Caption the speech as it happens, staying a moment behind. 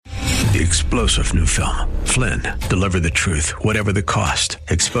The explosive new film, Flynn, Deliver the Truth, Whatever the Cost,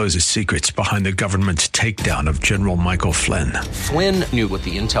 exposes secrets behind the government's takedown of General Michael Flynn. Flynn knew what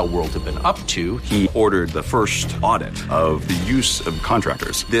the intel world had been up to. He ordered the first audit of the use of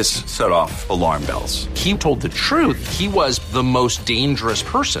contractors. This set off alarm bells. He told the truth. He was the most dangerous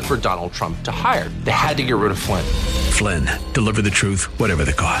person for Donald Trump to hire. They had to get rid of Flynn. Flynn, Deliver the Truth, Whatever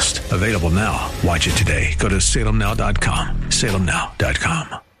the Cost. Available now. Watch it today. Go to salemnow.com.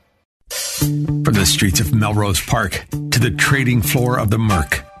 salemnow.com. From the streets of Melrose Park to the trading floor of the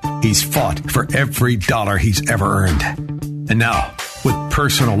Merc, he's fought for every dollar he's ever earned. And now, with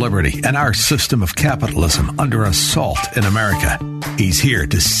personal liberty and our system of capitalism under assault in America, he's here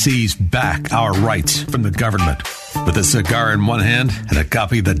to seize back our rights from the government. With a cigar in one hand and a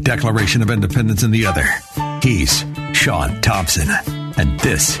copy of the Declaration of Independence in the other, he's Sean Thompson. And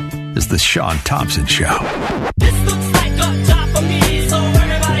this is The Sean Thompson Show. This looks like a job for me, so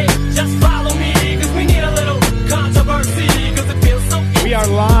everybody just follow me, because we need a little controversy, because it feels so easy. We are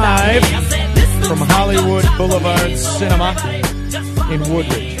live from Hollywood Boulevard Cinema in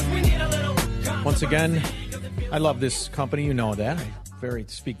Woodridge. Once again, I love this company, you know that. I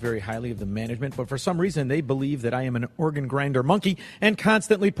speak very highly of the management, but for some reason they believe that I am an organ grinder monkey and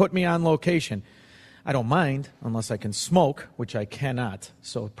constantly put me on location. I don't mind unless I can smoke, which I cannot,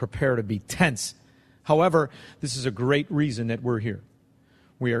 so prepare to be tense. However, this is a great reason that we're here.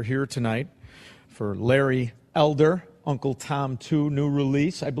 We are here tonight for Larry Elder, Uncle Tom 2 new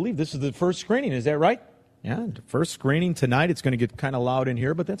release. I believe this is the first screening, is that right? Yeah, the first screening tonight. It's going to get kind of loud in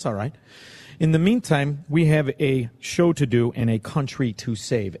here, but that's all right. In the meantime, we have a show to do and a country to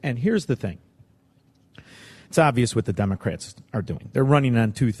save. And here's the thing. It's obvious what the Democrats are doing. They're running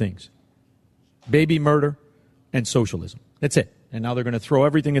on two things: baby murder and socialism. That's it. And now they're going to throw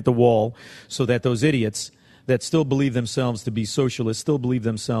everything at the wall so that those idiots that still believe themselves to be socialists, still believe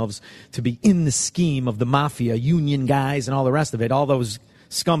themselves to be in the scheme of the mafia, union guys and all the rest of it, all those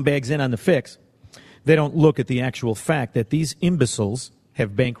scumbags in on the fix, they don't look at the actual fact that these imbeciles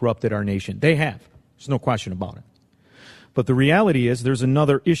have bankrupted our nation. They have. There's no question about it. But the reality is there's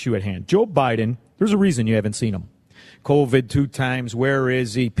another issue at hand. Joe Biden, there's a reason you haven't seen him. COVID 2 times, where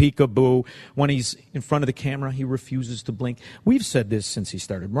is he, peekaboo. When he's in front of the camera, he refuses to blink. We've said this since he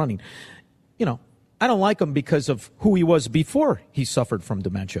started running. You know, I don't like him because of who he was before he suffered from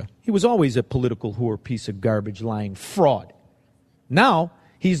dementia. He was always a political whore, piece of garbage, lying fraud. Now,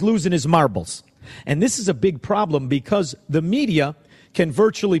 he's losing his marbles. And this is a big problem because the media can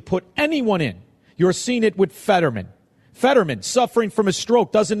virtually put anyone in. You're seeing it with Fetterman. Fetterman, suffering from a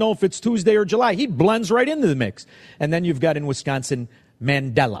stroke, doesn't know if it's Tuesday or July. He blends right into the mix. And then you've got in Wisconsin,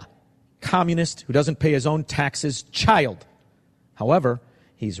 Mandela, communist who doesn't pay his own taxes, child. However,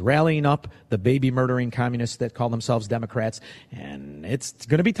 he's rallying up the baby-murdering communists that call themselves Democrats, and it's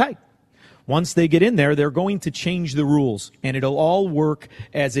going to be tight. Once they get in there, they're going to change the rules, and it'll all work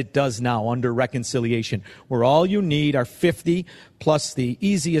as it does now under reconciliation, where all you need are 50 plus the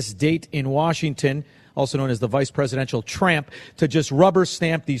easiest date in Washington, also known as the vice presidential tramp, to just rubber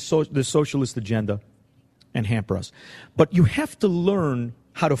stamp the socialist agenda and hamper us. But you have to learn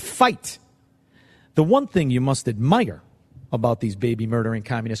how to fight. The one thing you must admire about these baby-murdering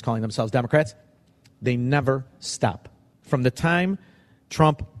communists calling themselves Democrats, they never stop. From the time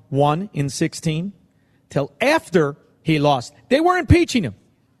Trump won in 2016 till after he lost, they were impeaching him.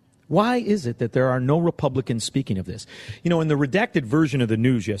 Why is it that there are no Republicans speaking of this? You know, in the redacted version of the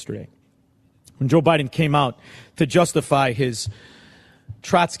news yesterday, when Joe Biden came out to justify his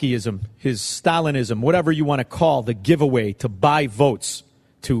Trotskyism, his Stalinism, whatever you want to call the giveaway to buy votes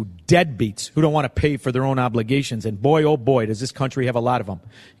to deadbeats who don't want to pay for their own obligations, and boy, oh boy, does this country have a lot of them.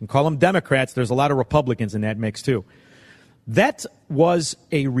 You can call them Democrats. There's a lot of Republicans in that mix, too. That was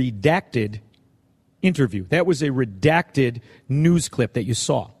a redacted interview. That was a redacted news clip that you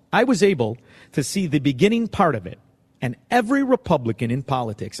saw. I was able to see the beginning part of it, and every Republican in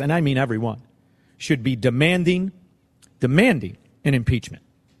politics, and I mean everyone, should be demanding an impeachment.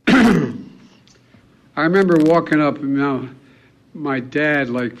 I remember walking up, my dad,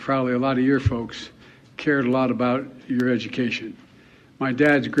 like probably a lot of your folks, cared a lot about your education. My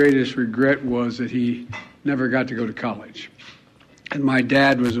dad's greatest regret was that he never got to go to college. And my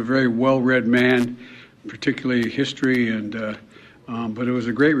dad was a very well-read man, particularly history, and but it was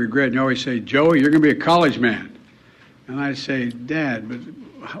a great regret. And you always say, Joey, you're going to be a college man. And I say, Dad, but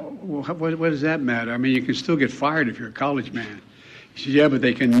what does that matter? I mean, you can still get fired if you're a college man. He said, yeah, but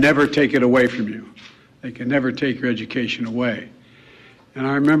they can never take it away from you. They can never take your education away. And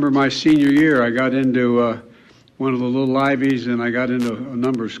I remember my senior year, I got into one of the little Ivies, and I got into a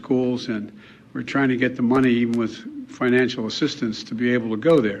number of schools, and we're trying to get the money, even with financial assistance, to be able to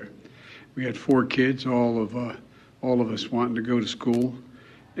go there. We had 4 kids, all of us wanting to go to school.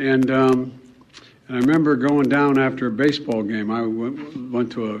 And I remember going down after a baseball game. I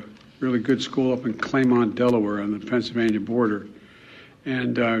went to a really good school up in Claymont, Delaware, on the Pennsylvania border,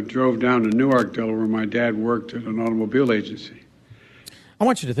 and drove down to Newark, Delaware, where my dad worked at an automobile agency. I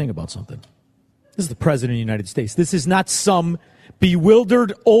want you to think about something. This is the President of the United States. This is not some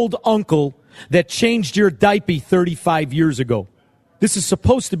bewildered old uncle that changed your diaper 35 years ago. This is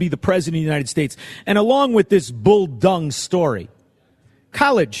supposed to be the President of the United States. And along with this bull dung story,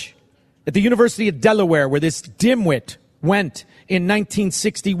 college at the University of Delaware, where this dimwit went in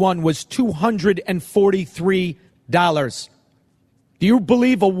 1961, was $243. Do you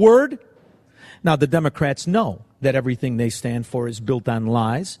believe a word? Now, the Democrats know that everything they stand for is built on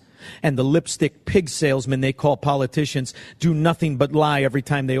lies, and the lipstick pig salesmen they call politicians do nothing but lie every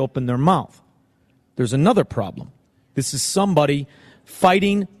time they open their mouth. There's another problem. This is somebody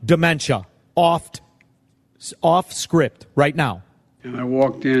fighting dementia off script right now. And I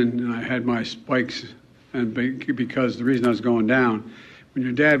walked in, and I had my spikes, and because the reason I was going down, when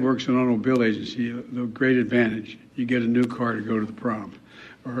your dad works in an automobile agency, the great advantage, you get a new car to go to the prom,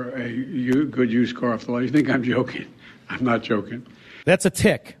 or a good used car off the lot. You think I'm joking? I'm not joking. That's a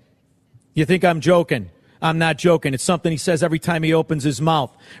tick. You think I'm joking? I'm not joking. It's something he says every time he opens his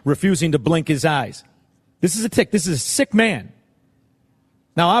mouth, refusing to blink his eyes. This is a tick. This is a sick man.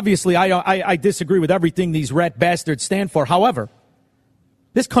 Now, obviously, I disagree with everything these rat bastards stand for. However,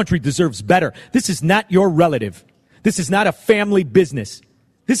 this country deserves better. This is not your relative. This is not a family business.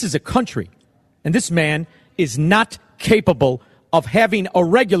 This is a country. And this man is not capable of having a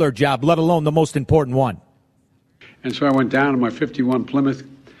regular job, let alone the most important one. And so I went down to my 51 Plymouth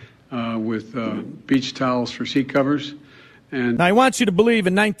with beach towels for seat covers. And now, I want you to believe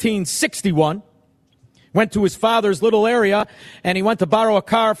in 1961, went to his father's little area, and he went to borrow a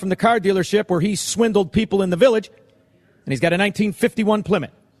car from the car dealership where he swindled people in the village, and he's got a 1951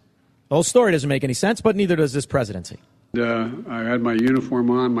 Plymouth. The whole story doesn't make any sense, but neither does this presidency. I had my uniform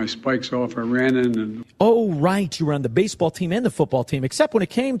on, my spikes off, I ran in. And oh, right, you were on the baseball team and the football team, except when it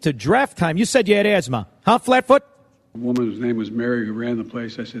came to draft time, you said you had asthma. Huh, Flatfoot? A woman whose name was Mary who ran the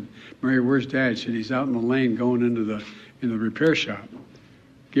place. I said, Mary, where's Dad? She said, he's out in the lane going into the repair shop.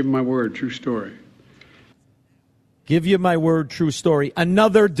 Give him my word, true story. Give you my word, true story.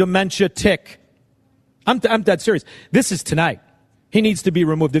 Another dementia tick. I'm dead serious. This is tonight. He needs to be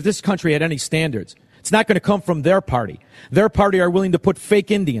removed. If this country had any standards, it's not going to come from their party. Their party are willing to put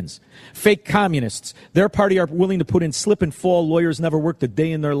fake Indians, fake communists. Their party are willing to put in slip and fall. Lawyers never worked a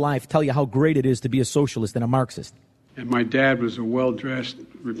day in their life. Tell you how great it is to be a socialist and a Marxist. And my dad was a well-dressed,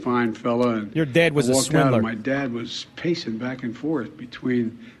 refined fella. And your dad was a swindler. And my dad was pacing back and forth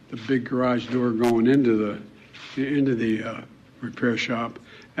between the big garage door going into the repair shop.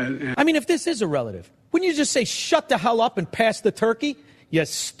 I mean, if this is a relative, wouldn't you just say, shut the hell up and pass the turkey, you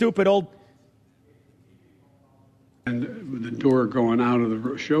stupid old... And the door going out of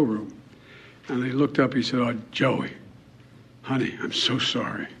the showroom. And he looked up, he said, oh, Joey, honey, I'm so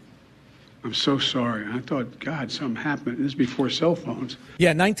sorry. I'm so sorry. And I thought, God, something happened. This is before cell phones. Yeah,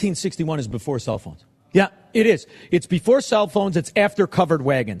 1961 is before cell phones. Yeah, it is. It's before cell phones. It's after covered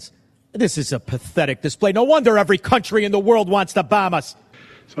wagons. This is a pathetic display. No wonder every country in the world wants to bomb us.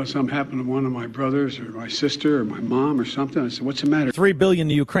 So something happened to one of my brothers or my sister or my mom or something. I said, what's the matter? $3 billion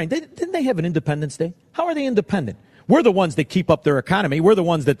to Ukraine. Didn't they have an Independence Day? How are they independent? We're the ones that keep up their economy. We're the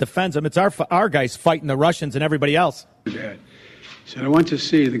ones that defend them. It's our guys fighting the Russians and everybody else. Dad said, I went to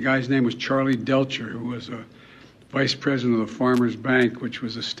see, the guy's name was Charlie Delcher, who was a vice president of the Farmers Bank, which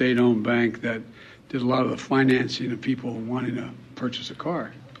was a state-owned bank that did a lot of the financing of people wanting to purchase a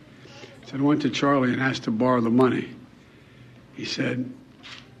car. He said, I went to Charlie and asked to borrow the money. He said,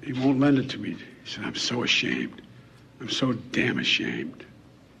 he won't lend it to me. He said, I'm so ashamed. I'm so damn ashamed.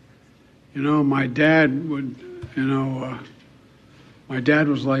 You know, my dad would, my dad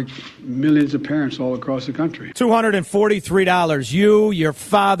was like millions of parents all across the country. $243. You, your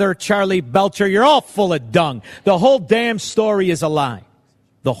father, Charlie Belcher, you're all full of dung. The whole damn story is a lie.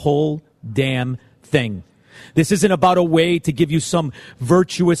 The whole damn thing. This isn't about a way to give you some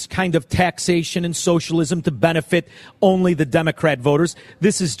virtuous kind of taxation and socialism to benefit only the Democrat voters.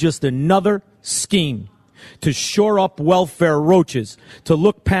 This is just another scheme to shore up welfare roaches, to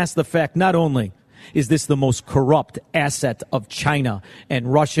look past the fact not only is this the most corrupt asset of China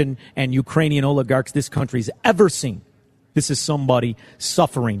and Russian and Ukrainian oligarchs this country's ever seen. This is somebody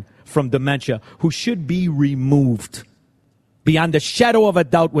suffering from dementia who should be removed beyond a shadow of a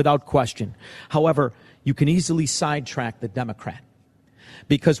doubt, without question. However, you can easily sidetrack the Democrat,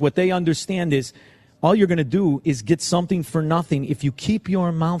 because what they understand is all you're going to do is get something for nothing if you keep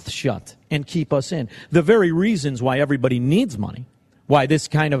your mouth shut and keep us in. The very reasons why everybody needs money, why this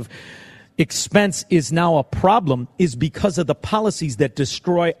kind of expense is now a problem, is because of the policies that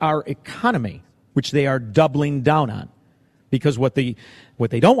destroy our economy, which they are doubling down on. Because what they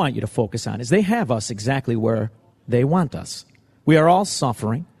don't want you to focus on is they have us exactly where they want us. We are all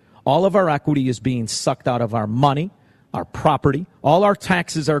suffering. All of our equity is being sucked out of our money, our property. All our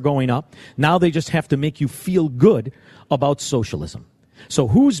taxes are going up. Now they just have to make you feel good about socialism. So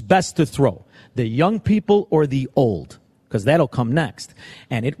who's best to throw? The young people or the old? Because that'll come next.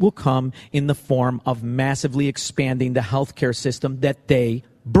 And it will come in the form of massively expanding the healthcare system that they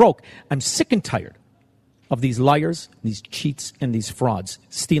broke. I'm sick and tired of these liars, these cheats, and these frauds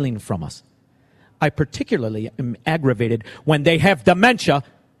stealing from us. I particularly am aggravated when they have dementia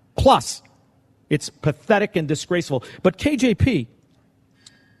plus. It's pathetic and disgraceful. But KJP,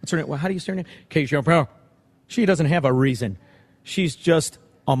 what's her name? Well, how do you say her name? KJP. She doesn't have a reason. She's just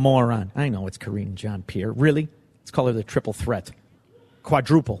a moron. I know it's Karine Jean-Pierre. Really? Let's call her the triple threat.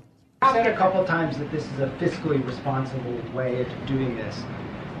 Quadruple. I've said a couple times that this is a fiscally responsible way of doing this.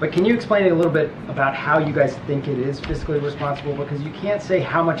 But can you explain a little bit about how you guys think it is fiscally responsible? Because you can't say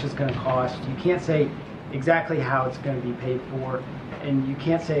how much it's going to cost. You can't say exactly how it's going to be paid for. And you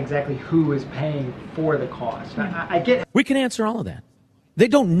can't say exactly who is paying for the cost. I get. We can answer all of that. They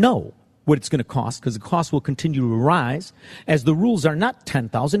don't know what it's going to cost because the cost will continue to rise as the rules are not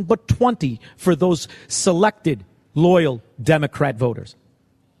 10,000 but 20 for those selected loyal Democrat voters.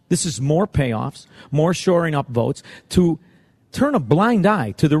 This is more payoffs, more shoring up votes to turn a blind eye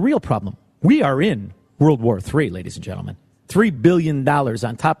to the real problem. We are in World War III, ladies and gentlemen. $3 billion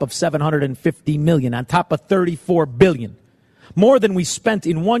on top of $750 million, on top of $34 billion. More than we spent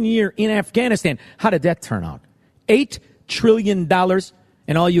in 1 year in Afghanistan. How did that turn out? $8 trillion,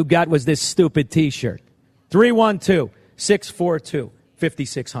 and all you got was this stupid T-shirt.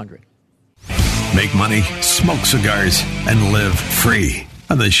 312-642-5600. Make money, smoke cigars, and live free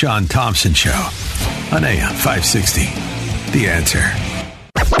on The Sean Thompson Show on AM 560. The Answer.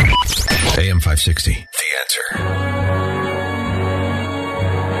 AM 560. The Answer.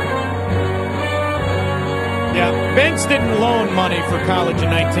 Yeah, banks didn't loan money for college in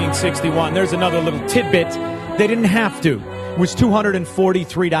 1961. There's another little tidbit. They didn't have to. It was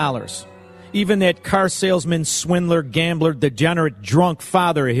 $243. Even that car salesman, swindler, gambler, degenerate, drunk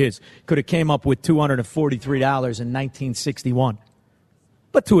father of his could have came up with $243 in 1961.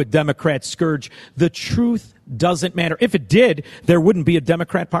 But to a Democrat scourge, the truth doesn't matter. If it did, there wouldn't be a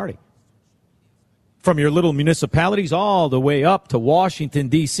Democrat Party. From your little municipalities all the way up to Washington,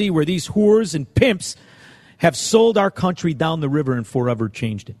 D.C., where these whores and pimps have sold our country down the river and forever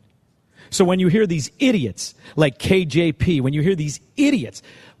changed it. So when you hear these idiots like KJP, when you hear these idiots,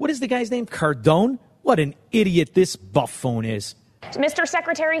 what is the guy's name? Cardone? What an idiot this buffoon is. Mr.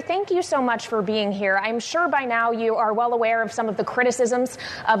 Secretary, thank you so much for being here. I'm sure by now you are well aware of some of the criticisms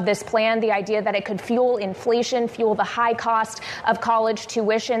of this plan, the idea that it could fuel inflation, fuel the high cost of college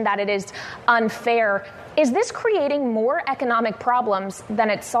tuition, that it is unfair. Is this creating more economic problems than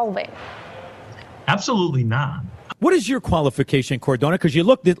it's solving? Absolutely not. What is your qualification, Cardona? Because you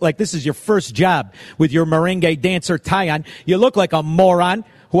look like this is your first job with your merengue dancer tie on. You look like a moron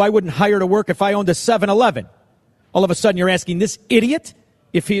who I wouldn't hire to work if I owned a 7-Eleven. All of a sudden you're asking this idiot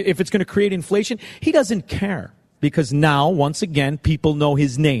if it's going to create inflation. He doesn't care because now, once again, people know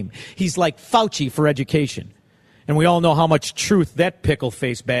his name. He's like Fauci for education. And we all know how much truth that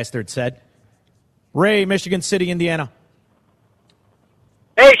pickle-faced bastard said. Ray, Michigan City, Indiana.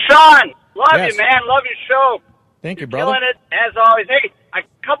 Hey, Sean. Love Yes. you, man. Love your show. Thank you, You're brother. killing it, as always. Hey, a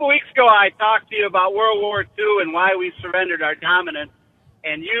couple weeks ago I talked to you about World War II and why we surrendered our dominance,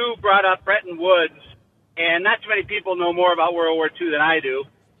 and you brought up Bretton Woods, and not too many people know more about World War II than I do.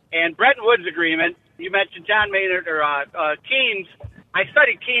 And Bretton Woods Agreement, you mentioned John Maynard or Keynes. I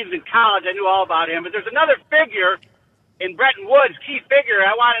studied Keynes in college. I knew all about him. But there's another figure in Bretton Woods, key figure.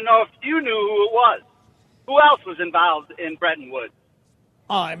 I want to know if you knew who it was. Who else was involved in Bretton Woods?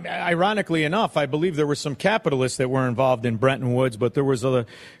 Ironically enough, I believe there were some capitalists that were involved in Bretton Woods, but there was a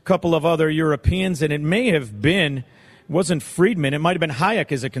couple of other Europeans, and it may have been, wasn't Friedman, it might have been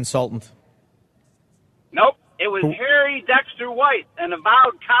Hayek as a consultant. Nope. It was Harry Dexter White, an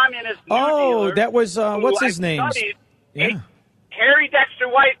avowed communist New dealer. That was, what's his name? Yeah. Harry Dexter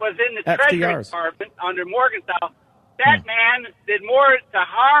White was in the Treasury FDR's. Department under Morgenthau. That man did more to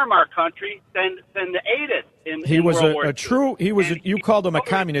harm our country than to aid it in He was World War a II. true, you called him a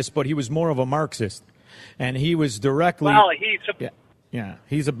communist, but he was more of a Marxist. And he was directly, Well, he's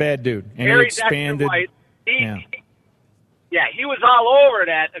a bad dude. And Harry he expanded. Dexter White. Yeah, he was all over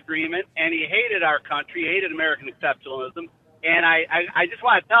that agreement, and he hated our country, hated American exceptionalism. And I just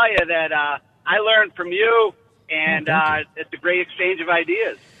want to tell you that I learned from you, and it's a great exchange of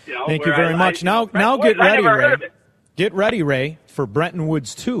ideas. Thank you very much. Now get ready, Ray. Get ready, Ray, for Bretton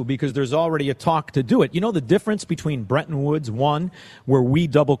Woods 2, because there's already a talk to do it. You know the difference between Bretton Woods 1, where we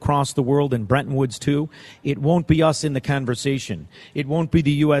double-cross the world, and Bretton Woods 2? It won't be us in the conversation. It won't be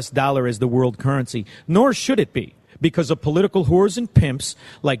the U.S. dollar as the world currency, nor should it be, because of political whores and pimps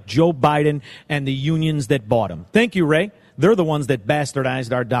like Joe Biden and the unions that bought him. Thank you, Ray. They're the ones that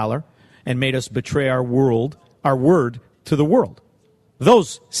bastardized our dollar and made us betray our word to the world.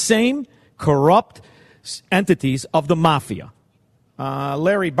 Those same corrupt entities of the mafia.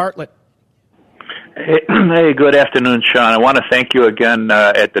 Larry Bartlett. Hey, good afternoon, Sean. I want to thank you again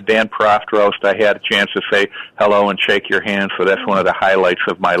at the Dan Proft roast. I had a chance to say hello and shake your hand, so that's one of the highlights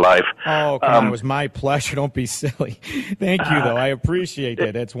of my life. Oh, come on. It was my pleasure. Don't be silly. Thank you, though. I appreciate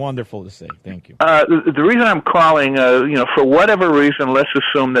that. It's wonderful to say. Thank you. The reason I'm calling, for whatever reason, let's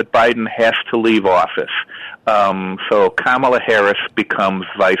assume that Biden has to leave office. So Kamala Harris becomes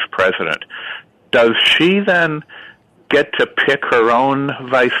vice president. Does she then get to pick her own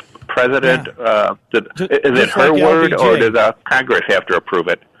vice president? Yeah. Is it her word, or does Congress have to approve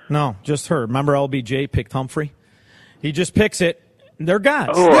it? No, just her. Remember LBJ picked Humphrey? He just picks it. They're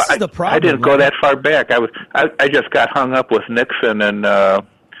gods. Oh, this is the problem. I didn't go that far back. I just got hung up with Nixon and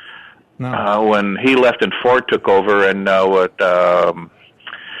when he left and Ford took over, and the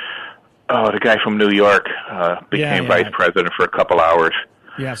guy from New York became vice president for a couple hours.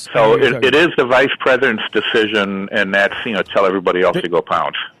 Yes. So it is the vice president's decision, and that's, tell everybody else to go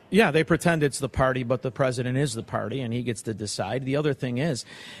pounds. Yeah, they pretend it's the party, but the president is the party, and he gets to decide. The other thing is,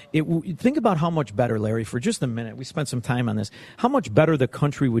 think about how much better, Larry, for just a minute, we spent some time on this, how much better the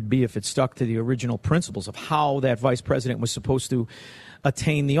country would be if it stuck to the original principles of how that vice president was supposed to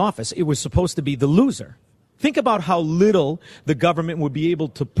attain the office. It was supposed to be the loser. Think about how little the government would be able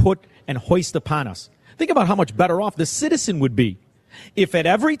to put and hoist upon us. Think about how much better off the citizen would be if at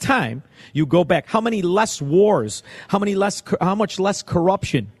every time you go back, how many less wars, how much less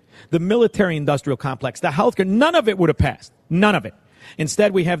corruption, the military-industrial complex, the healthcare, none of it would have passed. None of it.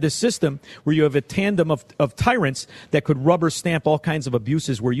 Instead, we have this system where you have a tandem of tyrants that could rubber stamp all kinds of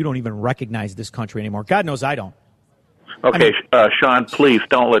abuses where you don't even recognize this country anymore. God knows I don't. Okay, Sean, please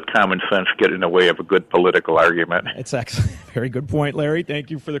don't let common sense get in the way of a good political argument. It's excellent. Very good point, Larry.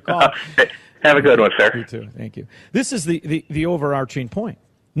 Thank you for the call. Have a good one, sir. You too. Thank you. This is the overarching point.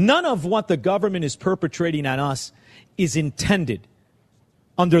 None of what the government is perpetrating on us is intended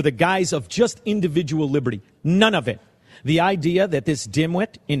under the guise of just individual liberty. None of it. The idea that this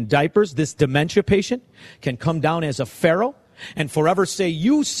dimwit in diapers, this dementia patient, can come down as a pharaoh and forever say,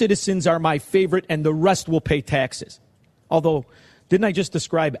 you citizens are my favorite and the rest will pay taxes. Although, didn't I just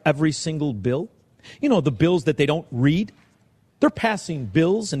describe every single bill? The bills that they don't read? They're passing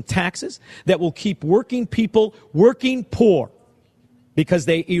bills and taxes that will keep working people working poor because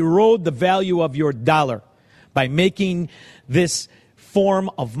they erode the value of your dollar by making this form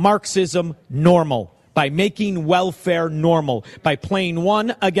of Marxism normal, by making welfare normal, by playing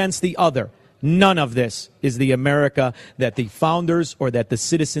one against the other. None of this is the America that the founders or that the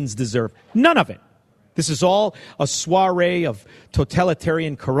citizens deserve. None of it. This is all a soiree of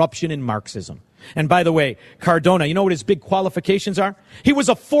totalitarian corruption and Marxism. And by the way, Cardona, you know what his big qualifications are? He was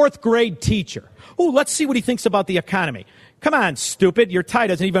a 4th grade teacher. Oh, let's see what he thinks about the economy. Come on, stupid. Your tie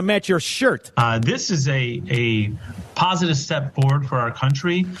doesn't even match your shirt. This is a positive step forward for our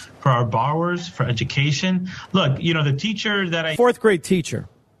country, for our borrowers, for education. Look, the teacher that 4th grade teacher.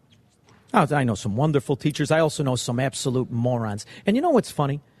 Oh, I know some wonderful teachers. I also know some absolute morons. And you know what's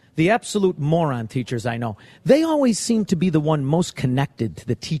funny? The absolute moron teachers I know, they always seem to be the one most connected to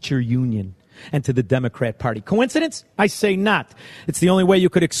the teacher union and to the Democrat Party. Coincidence? I say not. It's the only way you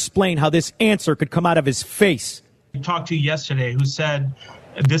could explain how this answer could come out of his face. I talked to yesterday who said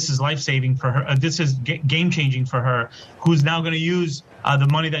this is life-saving for her. This is game-changing for her, who's now going to use the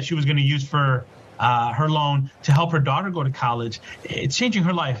money that she was going to use for her loan to help her daughter go to college. It's changing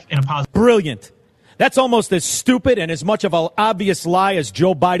her life in a positive. Brilliant. That's almost as stupid and as much of an obvious lie as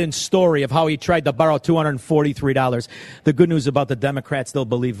Joe Biden's story of how he tried to borrow $243. The good news about the Democrats, they'll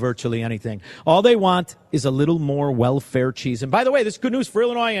believe virtually anything. All they want is a little more welfare cheese. And by the way, this is good news for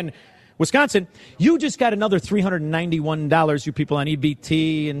Illinois and Wisconsin. You just got another $391, you people on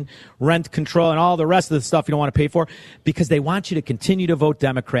EBT and rent control and all the rest of the stuff you don't want to pay for, because they want you to continue to vote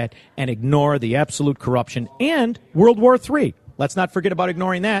Democrat and ignore the absolute corruption and World War III. Let's not forget about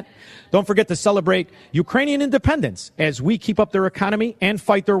ignoring that. Don't forget to celebrate Ukrainian independence as we keep up their economy and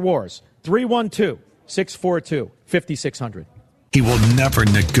fight their wars. 312 642-5600. He will never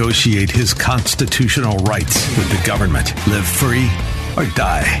negotiate his constitutional rights with the government. Live free or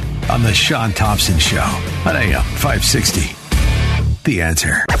die on The Sean Thompson Show on AM 560. The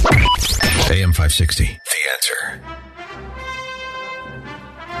Answer. AM 560. The Answer.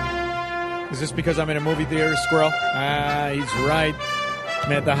 Is this because I'm in a movie theater, Squirrel? He's right.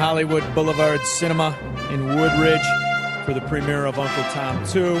 I'm at the Hollywood Boulevard Cinema in Woodridge for the premiere of Uncle Tom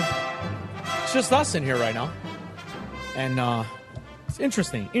 2. It's just us in here right now. And it's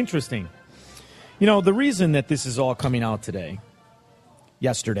interesting. You know, the reason that this is all coming out today,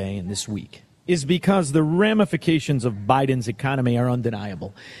 yesterday, and this week is because the ramifications of Biden's economy are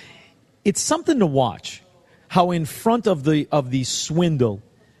undeniable. It's something to watch how in front of the swindle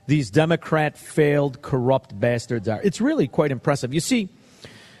these Democrat failed corrupt bastards are. It's really quite impressive. You see,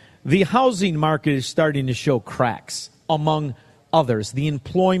 the housing market is starting to show cracks, among others. The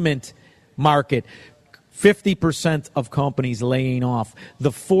employment market, 50% of companies laying off.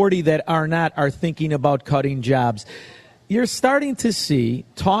 The 40 that are not are thinking about cutting jobs. You're starting to see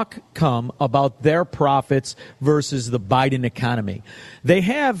talk come about their profits versus the Biden economy. They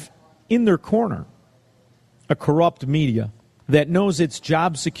have in their corner a corrupt media that knows its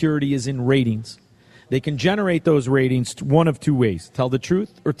job security is in ratings. They can generate those ratings one of two ways: tell the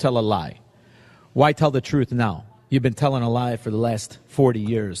truth or tell a lie. Why tell the truth now? You've been telling a lie for the last 40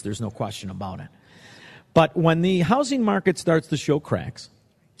 years. There's no question about it. But when the housing market starts to show cracks,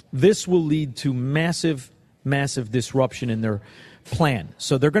 this will lead to massive disruption in their plan.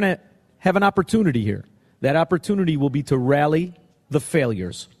 So they're going to have an opportunity here. That opportunity will be to rally the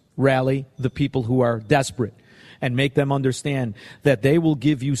failures, rally the people who are desperate, and make them understand that they will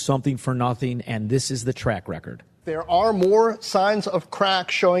give you something for nothing, and this is the track record. There are more signs of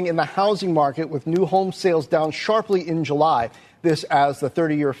cracks showing in the housing market, with new home sales down sharply in July. This as the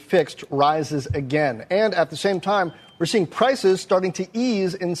 30-year fixed rises again. And at the same time, we're seeing prices starting to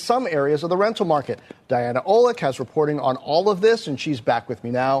ease in some areas of the rental market. Diana Olick has reporting on all of this, and she's back with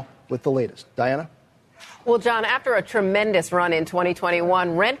me now with the latest. Diana? Well, John, after a tremendous run in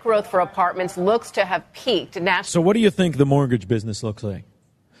 2021, rent growth for apartments looks to have peaked. So what do you think the mortgage business looks like?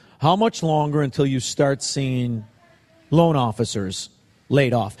 How much longer until you start seeing loan officers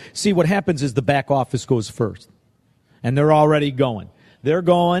laid off? See, what happens is the back office goes first, and they're already going. They're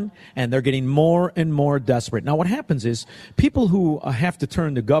going, and they're getting more and more desperate. Now, what happens is people who have to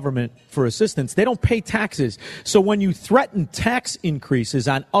turn to government for assistance, they don't pay taxes. So when you threaten tax increases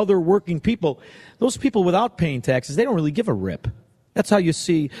on other working people, those people without paying taxes, they don't really give a rip. That's how you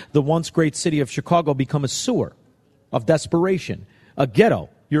see the once great city of Chicago become a sewer of desperation, a ghetto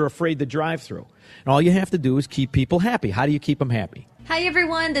you're afraid to drive through. And all you have to do is keep people happy. How do you keep them happy? Hi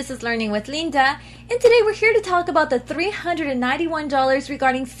everyone, this is Learning with Linda, and today we're here to talk about the $391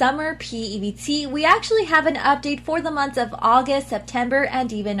 regarding summer PEBT. We actually have an update for the months of August, September,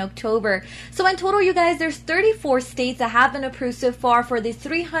 and even October. So in total, you guys, there's 34 states that have been approved so far for the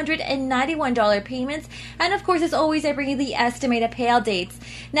 $391 payments, and of course, as always, I bring you the estimated payout dates.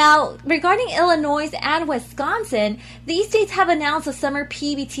 Now, regarding Illinois and Wisconsin, these states have announced the summer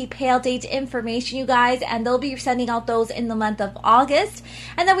PEBT payout date information, you guys, and they'll be sending out those in the month of August.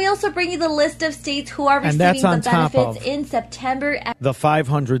 And then we also bring you the list of states who are receiving the benefits in September. The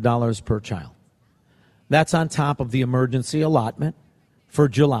 $500 per child. That's on top of the emergency allotment for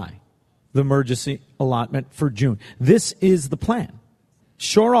July, the emergency allotment for June. This is the plan.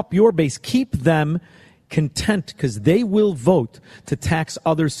 Shore up your base. Keep them content, because they will vote to tax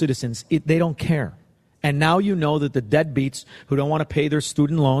other citizens. They don't care. And now you know that the deadbeats who don't want to pay their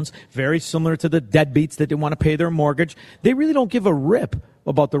student loans, very similar to the deadbeats that didn't want to pay their mortgage, they really don't give a rip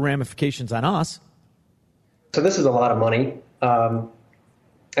about the ramifications on us. So this is a lot of money. And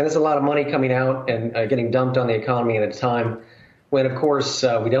there's a lot of money coming out and getting dumped on the economy at a time when, of course,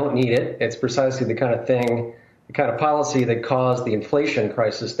 we don't need it. It's precisely the kind of thing, the kind of policy that caused the inflation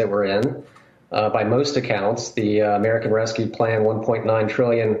crisis that we're in. By most accounts, the American Rescue Plan, $1.9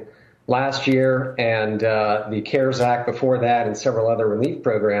 trillion last year, and the CARES Act before that, and several other relief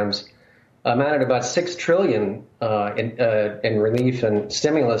programs amounted to about $6 trillion in relief and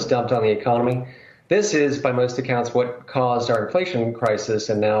stimulus dumped on the economy. This is, by most accounts, what caused our inflation crisis,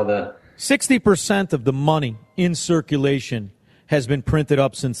 and now the 60% of the money in circulation has been printed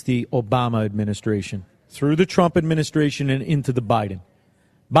up since the Obama administration, through the Trump administration and into the Biden.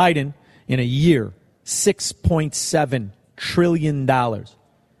 Biden, in a year, $6.7 trillion.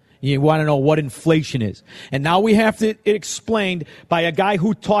 You want to know what inflation is. And now we have it explained by a guy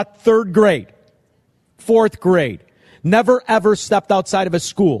who taught third grade, fourth grade, never ever stepped outside of a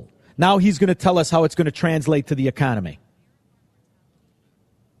school. Now he's going to tell us how it's going to translate to the economy.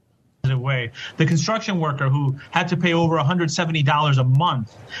 way. The construction worker who had to pay over $170 a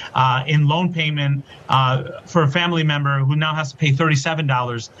month in loan payment for a family member who now has to pay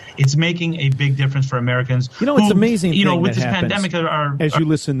 $37. It's making a big difference for Americans. It's amazing. With this pandemic, as you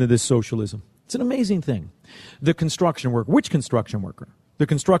listen to this socialism, it's an amazing thing. The construction worker, which construction worker? The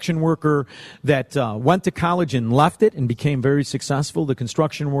construction worker that went to college and left it and became very successful, the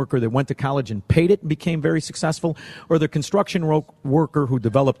construction worker that went to college and paid it and became very successful, or the construction worker who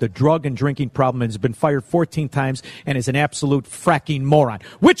developed a drug and drinking problem and has been fired 14 times and is an absolute fracking moron.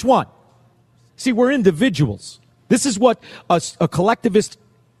 Which one? See, we're individuals. This is what a collectivist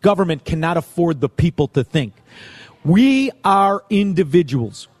government cannot afford the people to think. We are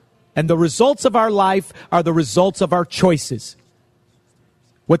individuals, and the results of our life are the results of our choices.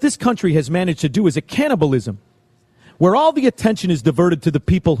 What this country has managed to do is a cannibalism, where all the attention is diverted to the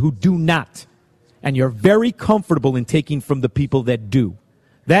people who do not, and you're very comfortable in taking from the people that do.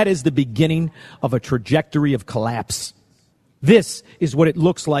 That is the beginning of a trajectory of collapse. This is what it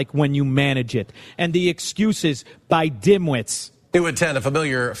looks like when you manage it, and the excuses by dimwits. New at 10, a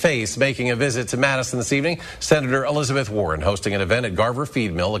familiar face making a visit to Madison this evening. Senator Elizabeth Warren hosting an event at Garver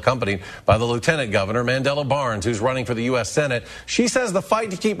Feed Mill, accompanied by the Lieutenant Governor Mandela Barnes, who's running for the U.S. Senate. She says the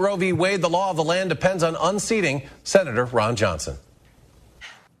fight to keep Roe v. Wade the law of the land depends on unseating Senator Ron Johnson.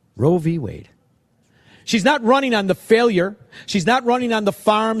 Roe v. Wade. She's not running on the failure. She's not running on the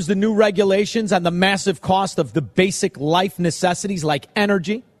farms, the new regulations, on the massive cost of the basic life necessities like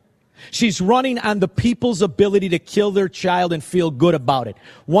energy. She's running on the people's ability to kill their child and feel good about it.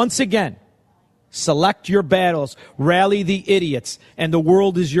 Once again, select your battles, rally the idiots, and the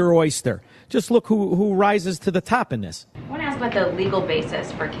world is your oyster. Just look who rises to the top in this. I want to ask about the legal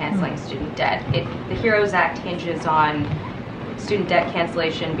basis for canceling student debt. The HEROES Act hinges on student debt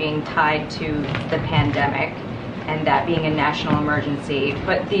cancellation being tied to the pandemic and that being a national emergency.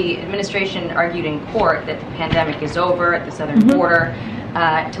 But the administration argued in court that the pandemic is over at the southern border.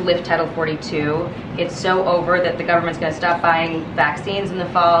 To lift Title 42. It's so over that the government's going to stop buying vaccines in the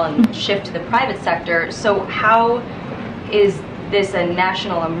fall and shift to the private sector. So how is this a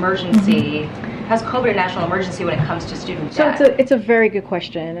national emergency? How's COVID a national emergency when it comes to student debt? So it's a very good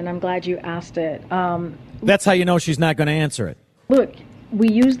question, and I'm glad you asked it. That's how you know she's not going to answer it. Look, we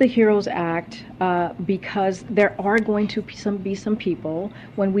use the HEROES Act because there are going to be some people,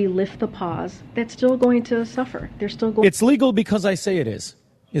 when we lift the pause, that's still going to suffer. They're still going. It's legal because I say it is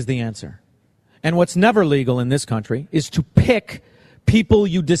the answer. And what's never legal in this country is to pick people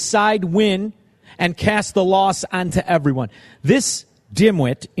you decide win and cast the loss onto everyone. This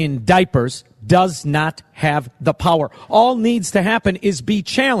dimwit in diapers does not have the power. All needs to happen is be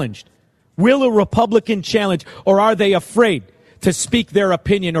challenged. Will a Republican challenge, or are they afraid to speak their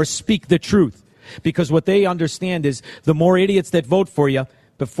opinion or speak the truth? Because what they understand is the more idiots that vote for you,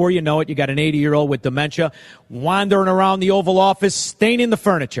 before you know it, you got an 80-year-old with dementia wandering around the Oval Office, staining the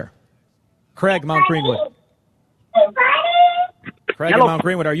furniture. Craig, Mount Greenwood. Craig, Mount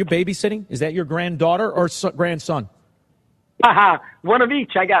Greenwood, are you babysitting? Is that your granddaughter or grandson? One of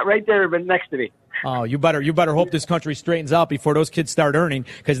each. I got right there next to me. Oh, you better hope this country straightens out before those kids start earning,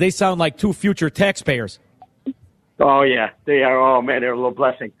 because they sound like two future taxpayers. Oh, yeah, they are. Oh, man, they're a little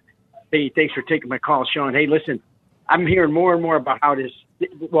blessing. Hey, thanks for taking my call, Sean. Hey, listen, I'm hearing more and more about how this,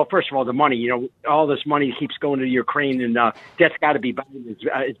 well, first of all, the money, all this money keeps going to Ukraine, and that's got to be Biden.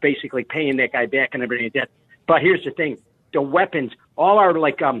 It's basically paying that guy back and everything like that. But here's the thing. The weapons, all our,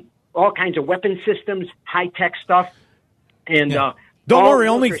 all kinds of weapon systems, high-tech stuff, and don't worry,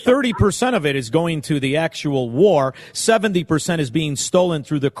 only 30% of it is going to the actual war. 70% is being stolen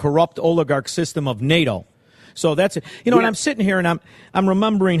through the corrupt oligarch system of NATO. So that's it. And I'm sitting here and I'm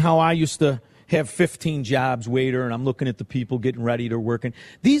remembering how I used to have 15 jobs, waiter, and I'm looking at the people getting ready to work. And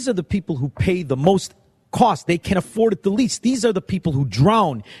these are the people who pay the most cost. They can afford it the least. These are the people who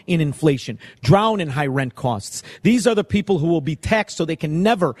drown in inflation, drown in high rent costs. These are the people who will be taxed so they can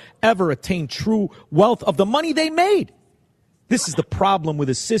never, ever attain true wealth of the money they made. This is the problem with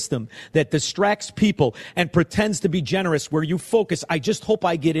a system that distracts people and pretends to be generous, where you focus, I just hope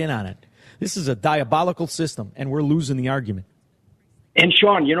I get in on it. This is a diabolical system, and we're losing the argument. And,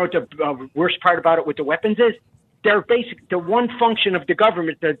 Sean, you know what the worst part about it with the weapons is? They're the one function of the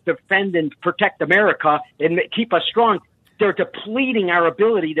government to defend and protect America and keep us strong. They're depleting our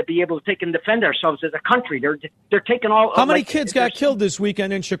ability to be able to take and defend ourselves as a country. They're taking all. How many kids got killed this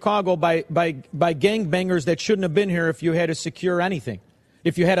weekend in Chicago by gangbangers that shouldn't have been here if you had to secure anything?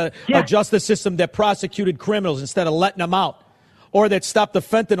 If you had a justice system that prosecuted criminals instead of letting them out, or that stopped the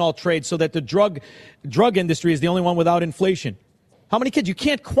fentanyl trade so that the drug industry is the only one without inflation. How many kids? You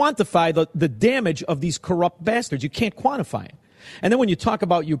can't quantify the damage of these corrupt bastards. You can't quantify it. And then when you talk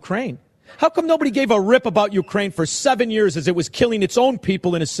about Ukraine, How come nobody gave a rip about Ukraine for 7 years as it was killing its own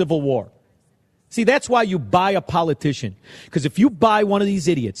people in a civil war? See, that's why you buy a politician. Because if you buy one of these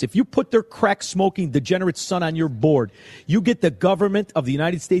idiots, if you put their crack-smoking, degenerate son on your board, you get the government of the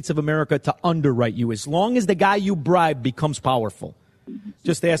United States of America to underwrite you as long as the guy you bribe becomes powerful.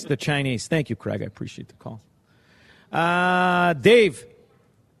 Just ask the Chinese. Thank you, Craig. I appreciate the call. Dave,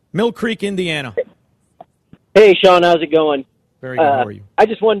 Mill Creek, Indiana. Hey, Sean, how's it going? Very good. How are you? I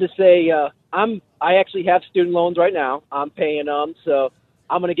just wanted to say I actually have student loans right now. I'm paying them, so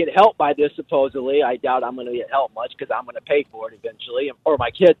I'm going to get help by this, supposedly. I doubt I'm going to get help much because I'm going to pay for it eventually, or my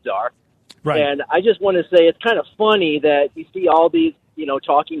kids are. Right. And I just want to say it's kind of funny that you see all these,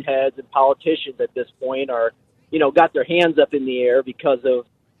 talking heads and politicians at this point are, got their hands up in the air because of,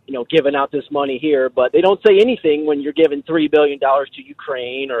 giving out this money here. But they don't say anything when you're giving $3 billion to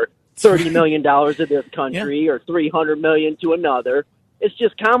Ukraine or $30 million to this country or $300 million to another. It's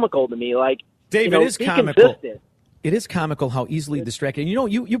just comical to me. Like, Dave, it is be comical. consistent. It is comical how easily distracted.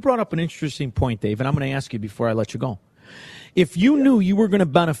 You brought up an interesting point, Dave, and I'm going to ask you before I let you go. If you knew you were going to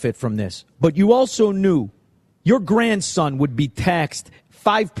benefit from this, but you also knew your grandson would be taxed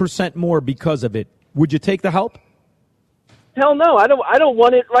 5% more because of it, would you take the help? Hell no, I don't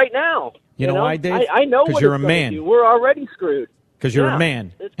want it right now. You know why, Dave? I know what Because you're it's a gonna man. do. We're already screwed. Because you're Yeah, a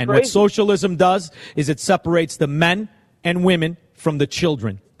man. it's And crazy. what socialism does is it separates the men and women from the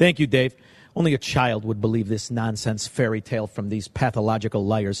children. Thank you, Dave. Only a child would believe this nonsense fairy tale from these pathological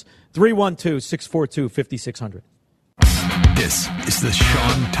liars. 312-642-5600. This is the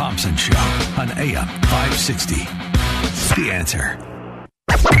Sean Thompson Show on AM 560. The Answer.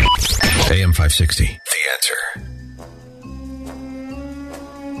 AM 560. The Answer.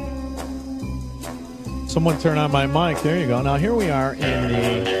 Someone turn on my mic. There you go. Now, here we are in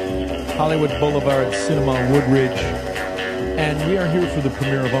the Hollywood Boulevard Cinema Woodridge. And we are here for the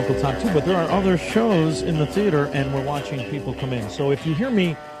premiere of Uncle Tom 2. But there are other shows in the theater, and we're watching people come in. So if you hear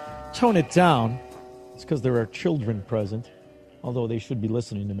me tone it down, it's because there are children present, although they should be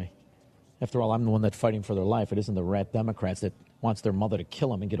listening to me. After all, I'm the one that's fighting for their life. It isn't the rat Democrats that wants their mother to kill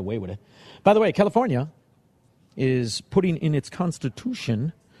them and get away with it. By the way, California is putting in its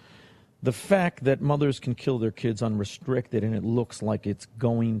constitution the fact that mothers can kill their kids unrestricted, and it looks like it's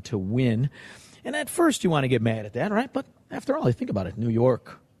going to win. And at first you want to get mad at that, right? But after all, I think about it. New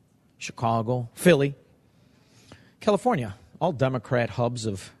York, Chicago, Philly, California, all Democrat hubs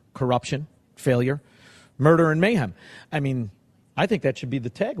of corruption, failure, murder, and mayhem. I mean, I think that should be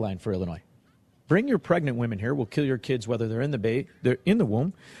the tagline for Illinois. Bring your pregnant women here. We'll kill your kids whether they're in the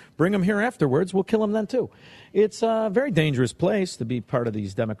womb. Bring them here afterwards. We'll kill them then, too. It's a very dangerous place to be part of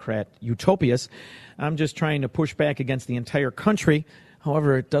these Democrat utopias. I'm just trying to push back against the entire country.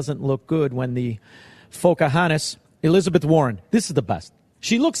 However, it doesn't look good when the Pocahontas, Elizabeth Warren, this is the best.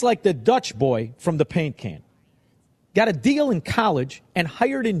 She looks like the Dutch boy from the paint can. Got a deal in college and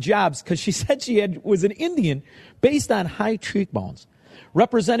hired in jobs because she said was an Indian based on high cheekbones.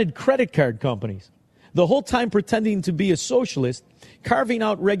 Represented credit card companies. The whole time pretending to be a socialist, carving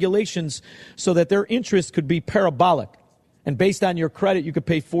out regulations so that their interests could be parabolic. And based on your credit, you could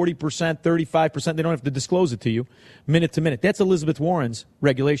pay 40%, 35%. They don't have to disclose it to you minute to minute. That's Elizabeth Warren's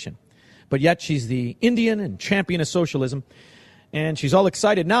regulation. But yet she's the Indian and champion of socialism. And she's all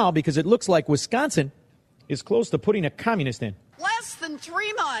excited now because it looks like Wisconsin is close to putting a communist in. Less than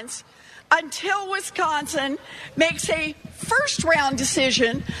 3 months until Wisconsin makes a first-round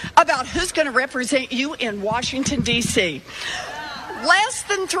decision about who's going to represent you in Washington, D.C. Less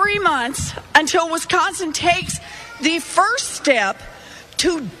than 3 months until Wisconsin takes the first step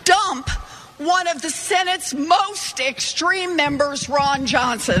to dump one of the Senate's most extreme members, Ron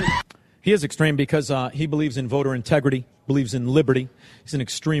Johnson. He is extreme because he believes in voter integrity, believes in liberty. He's an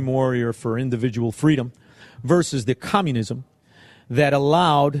extreme warrior for individual freedom versus the communism that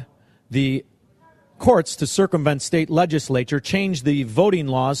allowed the courts to circumvent state legislature, change the voting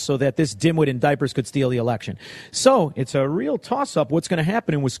laws so that this dimwit in diapers could steal the election. So it's a real toss-up what's going to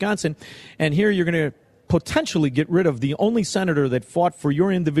happen in Wisconsin. And here you're going to potentially get rid of the only senator that fought for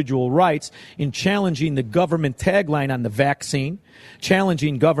your individual rights in challenging the government tagline on the vaccine,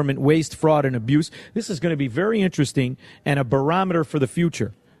 challenging government waste, fraud, and abuse. This is going to be very interesting and a barometer for the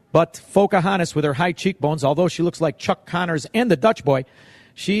future. But Pocahontas, with her high cheekbones, although she looks like Chuck Connors and the Dutch boy,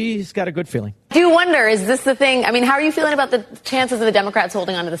 she's got a good feeling. Do you wonder, is this the thing? I mean, how are you feeling about the chances of the Democrats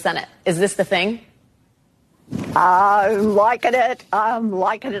holding on to the Senate? Is this the thing? I'm liking it. I'm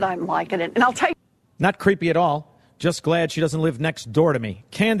liking it. And I'll tell you. Not creepy at all. Just glad she doesn't live next door to me.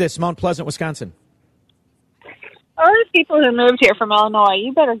 Candace, Mount Pleasant, Wisconsin. all these people who moved here from Illinois,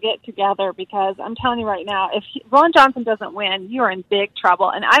 you better get together, because I'm telling you right now, if Ron Johnson doesn't win, you are in big trouble.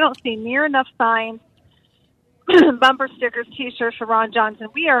 And I don't see near enough signs, bumper stickers, T-shirts for Ron Johnson.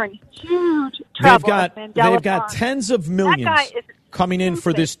 We are in huge trouble. They've got tens of millions coming in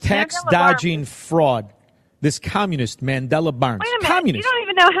for this tax-dodging fraud. This communist, Mandela Barnes. Wait a minute. Communist. You don't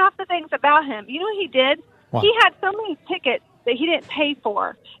even know half the things about him. You know what he did? What? He had so many tickets that he didn't pay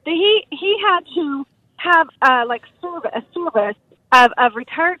for. That he had to have a service of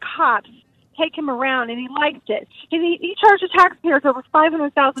retired cops take him around, and he liked it. And he charged the taxpayers over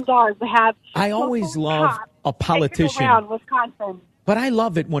 $500,000 to have. I always love a politician. Around Wisconsin. But I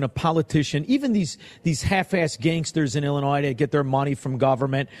love it when a politician, even these half-ass gangsters in Illinois, they get their money from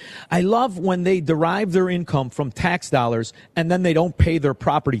government. I love when they derive their income from tax dollars and then they don't pay their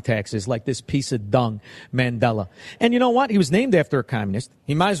property taxes like this piece of dung, Mandela. And you know what? He was named after a communist.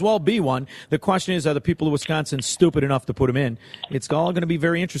 He might as well be one. The question is, are the people of Wisconsin stupid enough to put him in? It's all going to be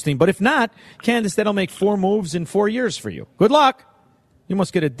very interesting. But if not, Candace, that'll make 4 moves in 4 years for you. Good luck. You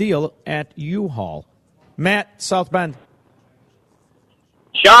must get a deal at U-Haul. Matt, South Bend.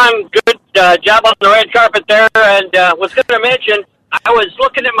 Sean, good job on the red carpet there. And was going to mention, I was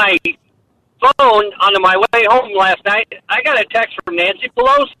looking at my phone on my way home last night. I got a text from Nancy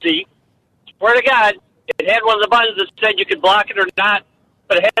Pelosi. Swear to God, it had one of the buttons that said you could block it or not,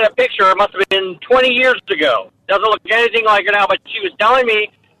 but it had a picture. It must have been 20 years ago. Doesn't look anything like it now, but she was telling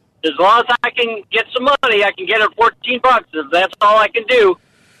me as long as I can get some money, I can get it $14 if that's all I can do.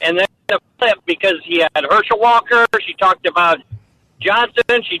 And then the flip, because he had Herschel Walker, she talked about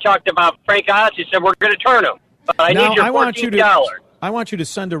Johnson, she talked about Frank Oz. She said, we're going to turn him. But I need your $14. I want you to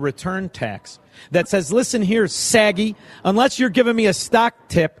send a return tax that says, listen here, saggy, unless you're giving me a stock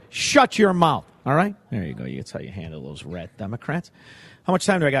tip, shut your mouth. All right? There you go. That's how you handle those rat Democrats. How much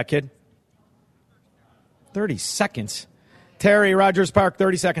time do I got, kid? 30 seconds. Terry, Rogers Park,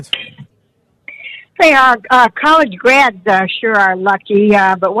 30 seconds. Hey, college grads sure are lucky,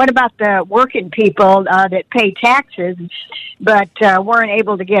 but what about the working people that pay taxes but weren't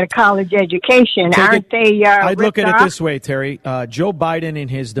able to get a college education? Aren't they I'd look at off? it this way, Terry. Joe Biden, in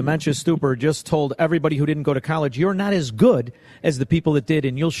his dementia stupor, just told everybody who didn't go to college, you're not as good as the people that did,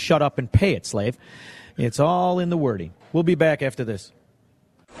 and you'll shut up and pay it, slave. It's all in the wording. We'll be back after this.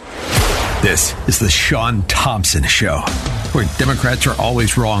 This is the Sean Thompson Show, where Democrats are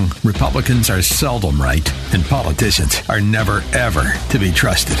always wrong, Republicans are seldom right, and politicians are never, ever to be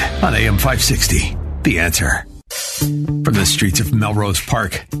trusted. On AM 560, The Answer. From the streets of Melrose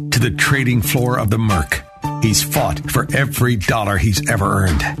Park to the trading floor of the Merc, he's fought for every dollar he's ever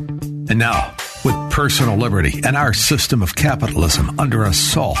earned. And now, with personal liberty and our system of capitalism under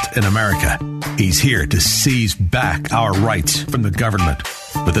assault in America, he's here to seize back our rights from the government.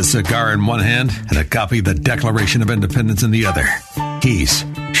 With a cigar in one hand and a copy of the Declaration of Independence in the other, he's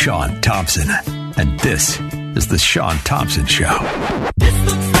Sean Thompson. And this is the Sean Thompson Show. This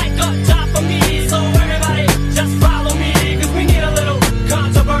looks like a job for me, so everybody just follow me, 'cause we need a little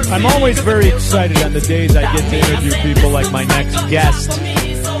controversy. I'm always very excited on the days I get to interview people like my next guest,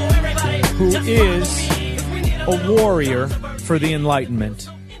 who is a warrior for the Enlightenment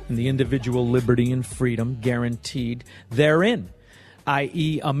and the individual liberty and freedom guaranteed therein,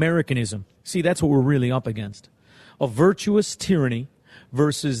 i.e. Americanism. See, that's what we're really up against. A virtuous tyranny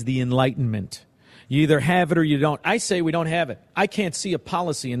versus the Enlightenment. You either have it or you don't. I say we don't have it. I can't see a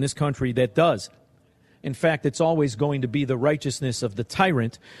policy in this country that does. In fact, it's always going to be the righteousness of the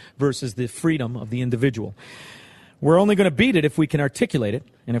tyrant versus the freedom of the individual. We're only going to beat it if we can articulate it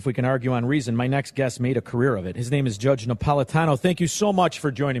and if we can argue on reason. My next guest made a career of it. His name is Judge Napolitano. Thank you so much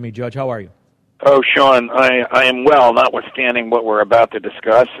for joining me, Judge. How are you? Oh, Sean, I am well, notwithstanding what we're about to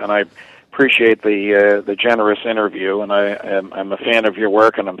discuss, and I appreciate the generous interview, and I'm a fan of your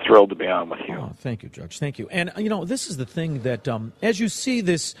work, and I'm thrilled to be on with you. Oh, thank you, Judge. Thank you. And, you know, this is the thing that as you see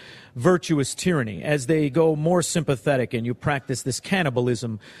this virtuous tyranny, as they go more sympathetic and you practice this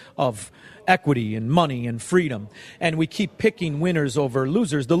cannibalism of equity and money and freedom, and we keep picking winners over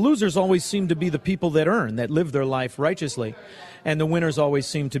losers, the losers always seem to be the people that earn, that live their life righteously, and the winners always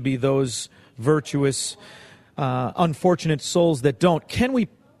seem to be those virtuous, unfortunate souls that don't. Can we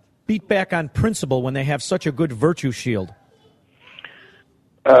beat back on principle when they have such a good virtue shield?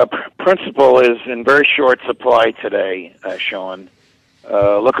 Principle is in very short supply today, Sean.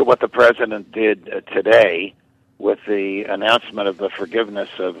 Look at what the president did today with the announcement of the forgiveness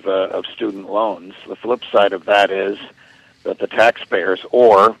of student loans. The flip side of that is that the taxpayers,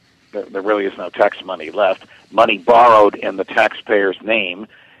 or there really is no tax money left, money borrowed in the taxpayer's name,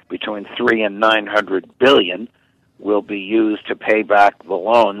 between $300 and $900 billion, will be used to pay back the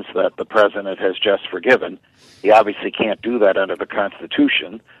loans that the president has just forgiven. He obviously can't do that under the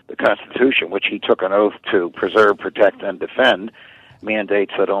Constitution. The Constitution, which he took an oath to preserve, protect, and defend,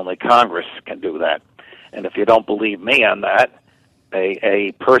 mandates that only Congress can do that. And if you don't believe me on that,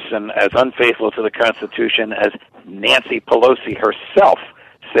 a person as unfaithful to the Constitution as Nancy Pelosi herself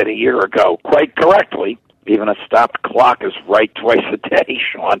said a year ago, quite correctly, even a stopped clock is right twice a day,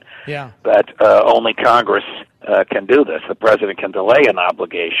 Sean, that only Congress can do this. The president can delay an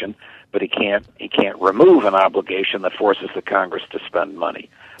obligation, but he can't remove an obligation that forces the Congress to spend money.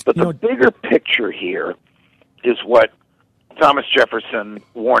 But the bigger picture here is what Thomas Jefferson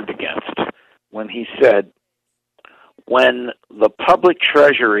warned against when he said, when the public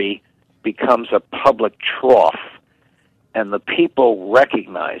treasury becomes a public trough and the people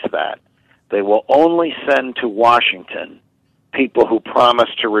recognize that, they will only send to Washington people who promise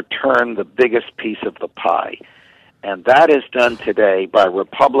to return the biggest piece of the pie. And that is done today by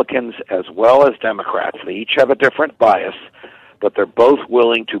Republicans as well as Democrats. They each have a different bias, but they're both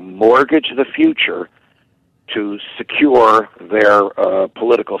willing to mortgage the future to secure their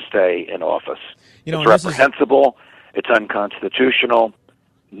political stay in office. It's reprehensible. It's unconstitutional.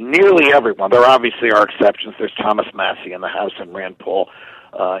 Nearly everyone. There obviously are exceptions. There's Thomas Massie in the House and Rand Paul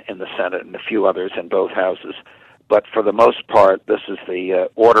in the Senate and a few others in both houses. But for the most part, this is the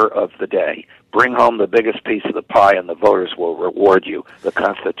order of the day. Bring home the biggest piece of the pie and the voters will reward you. The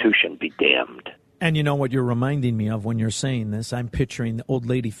Constitution be damned. And you know what you're reminding me of when you're saying this? I'm picturing the old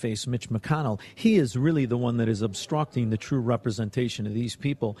lady face Mitch McConnell. He is really the one that is obstructing the true representation of these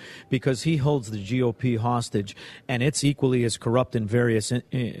people because he holds the GOP hostage, and it's equally as corrupt in various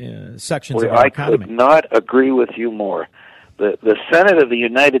sections of our economy. I could not agree with you more. The Senate of the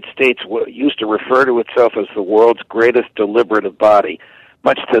United States used to refer to itself as the world's greatest deliberative body,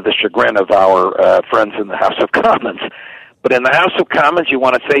 much to the chagrin of our friends in the House of Commons. But in the House of Commons, you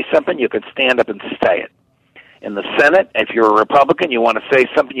want to say something, you can stand up and say it. In the Senate, if you're a Republican, you want to say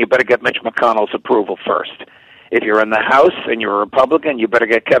something, you better get Mitch McConnell's approval first. If you're in the House and you're a Republican, you better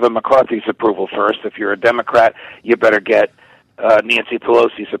get Kevin McCarthy's approval first. If you're a Democrat, you better get Nancy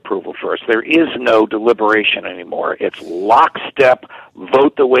Pelosi's approval first. There is no deliberation anymore. It's lockstep,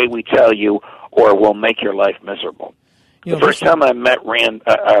 vote the way we tell you, or we'll make your life miserable. The first time I met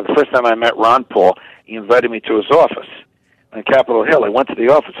Ron Paul, he invited me to his office on Capitol Hill. I went to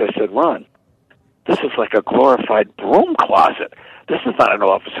the office. I said, Ron, this is like a glorified broom closet. This is not an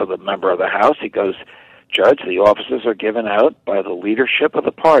office of the member of the House. He goes, Judge, the offices are given out by the leadership of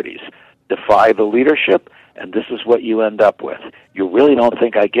the parties. Defy the leadership, and this is what you end up with. You really don't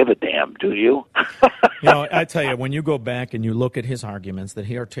think I give a damn, do you? I tell you, when you go back and you look at his arguments that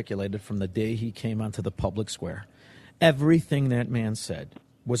he articulated from the day he came onto the public square, everything that man said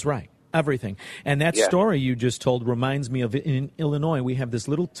was right. Everything. And that story you just told reminds me of in Illinois, we have this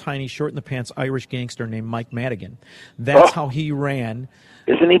little tiny short-in-the-pants Irish gangster named Mike Madigan. That's how he ran.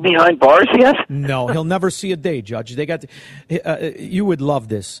 Isn't he behind bars yet? No, he'll never see a day, Judge. They got you would love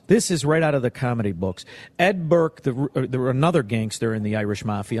this. This is right out of the comedy books. Ed Burke, another gangster in the Irish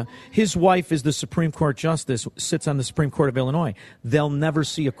Mafia, his wife is the Supreme Court justice, sits on the Supreme Court of Illinois. They'll never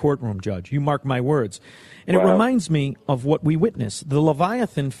see a courtroom, Judge. You mark my words. And it reminds me of what we witnessed. The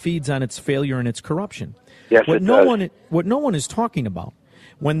Leviathan feeds on its failure and its corruption. Yes, what no one is talking about,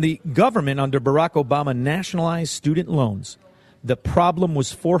 when the government under Barack Obama nationalized student loans, the problem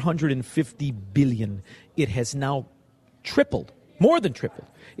was $450 billion. It has now tripled, more than tripled.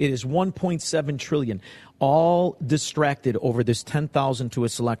 It is $1.7 trillion, all distracted over this 10,000 to a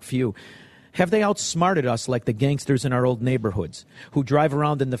select few. Have they outsmarted us like the gangsters in our old neighborhoods who drive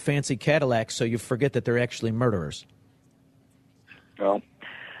around in the fancy Cadillacs so you forget that they're actually murderers? Well,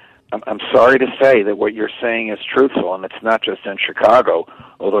 I'm sorry to say that what you're saying is truthful, and it's not just in Chicago,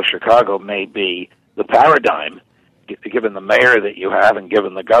 although Chicago may be the paradigm. Given the mayor that you have and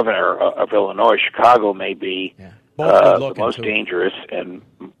given the governor of Illinois, Chicago may be the most dangerous and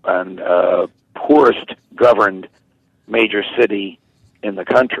poorest governed major city in the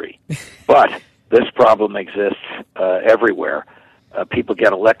country. But this problem exists everywhere. People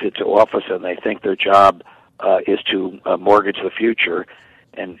get elected to office and they think their job is to mortgage the future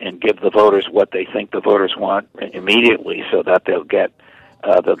and give the voters what they think the voters want immediately so that they'll get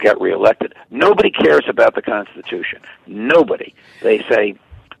reelected. Nobody cares about the Constitution. Nobody. They say,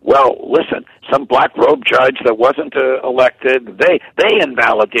 well, listen, some black robe judge that wasn't elected, they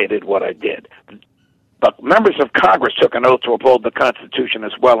invalidated what I did. But members of Congress took an oath to uphold the Constitution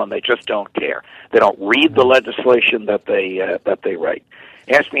as well, and they just don't care. They don't read the legislation that they write.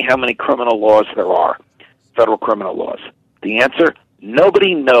 Ask me how many criminal laws there are, federal criminal laws. The answer,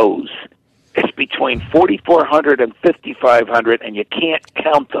 nobody knows. It's between 4,400 and 5,500, and you can't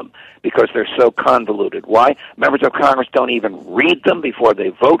count them because they're so convoluted. Why? Members of Congress don't even read them before they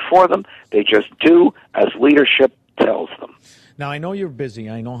vote for them. They just do as leadership tells them. Now, I know you're busy.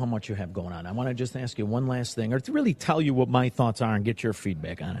 I know how much you have going on. I want to just ask you one last thing, or to really tell you what my thoughts are and get your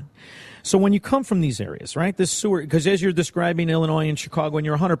feedback on it. So when you come from these areas, right, this sewer, because as you're describing Illinois and Chicago, and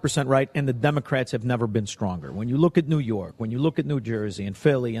you're 100% right, and the Democrats have never been stronger. When you look at New York, when you look at New Jersey and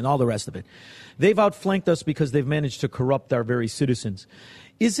Philly and all the rest of it, they've outflanked us because they've managed to corrupt our very citizens.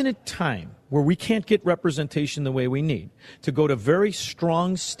 Isn't it time, where we can't get representation the way we need, to go to very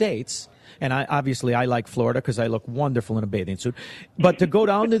strong states? And I like Florida because I look wonderful in a bathing suit. But to go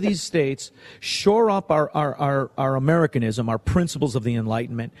down to these states, shore up our Americanism, our principles of the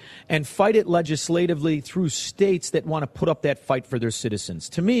Enlightenment, and fight it legislatively through states that want to put up that fight for their citizens.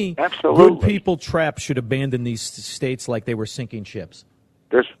 To me, Absolutely. Good people trapped should abandon these states like they were sinking ships.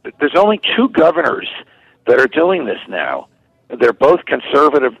 There's only 2 governors that are doing this now. They're both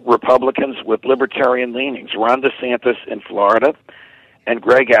conservative Republicans with libertarian leanings. Ron DeSantis in Florida and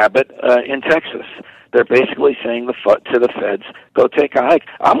Greg Abbott in Texas. They're basically saying to the feds, go take a hike.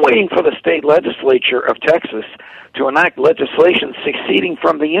 I'm waiting for the state legislature of Texas to enact legislation seceding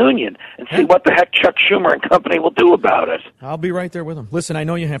from the union and see what the heck Chuck Schumer and company will do about it. I'll be right there with them. Listen, I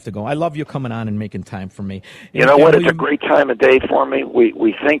know you have to go. I love you coming on and making time for me. You know what? It's a great time of day for me.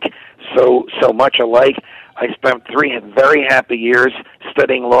 We think so much alike. I spent 3 very happy years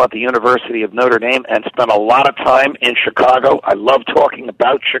studying law at the University of Notre Dame and spent a lot of time in Chicago. I love talking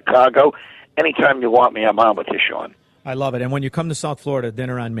about Chicago. Anytime you want me, I'm on with you, Sean. I love it. And when you come to South Florida,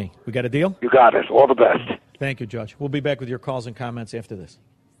 dinner on me. We got a deal? You got it. All the best. Thank you, Judge. We'll be back with your calls and comments after this.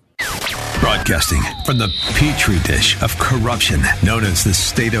 Broadcasting from the petri dish of corruption known as the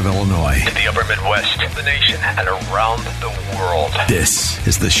state of Illinois. In the upper Midwest, the nation, and around the world. This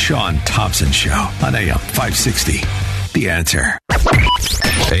is the Sean Thompson Show on AM 560. The Answer.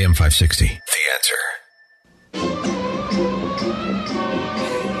 AM 560. The Answer.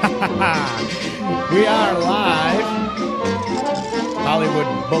 We are live.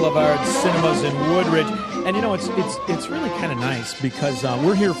 Hollywood Boulevard Cinemas in Woodridge. And you know, it's really kind of nice because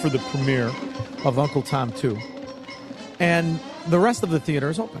we're here for the premiere of Uncle Tom 2. And the rest of the theater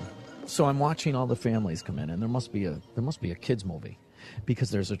is open. So I'm watching all the families come in, and there must be a kids movie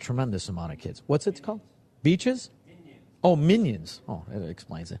because there's a tremendous amount of kids. What's it called? Beaches? Oh, Minions. Oh, that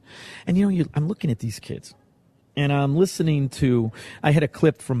explains it. And you know, I'm looking at these kids. And I'm listening to, I had a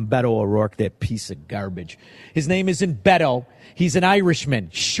clip from Beto O'Rourke, that piece of garbage. His name isn't Beto. He's an Irishman.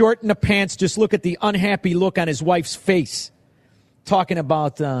 Short in the pants. Just look at the unhappy look on his wife's face. Talking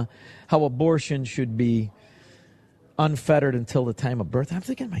about how abortion should be unfettered until the time of birth. I'm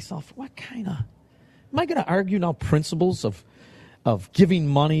thinking to myself, what kind of, am I going to argue now principles of giving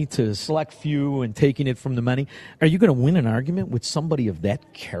money to a select few and taking it from the many? Are you going to win an argument with somebody of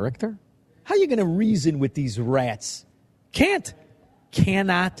that character? How are you going to reason with these rats?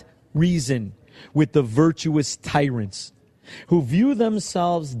 Cannot reason with the virtuous tyrants who view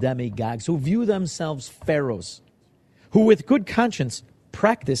themselves demigods, who view themselves pharaohs, who with good conscience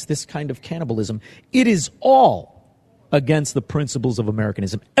practice this kind of cannibalism. It is all against the principles of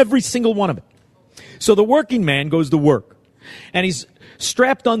Americanism, every single one of it. So the working man goes to work, and he's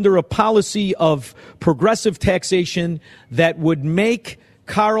strapped under a policy of progressive taxation that would make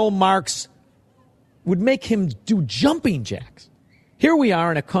Karl Marx, would make him do jumping jacks. Here we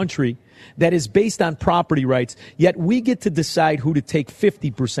are in a country that is based on property rights, yet we get to decide who to take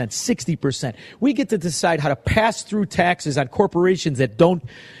 50%, 60%. We get to decide how to pass through taxes on corporations that don't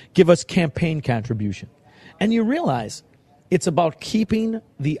give us campaign contribution. And you realize it's about keeping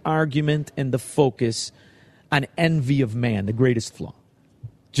the argument and the focus on envy of man, the greatest flaw.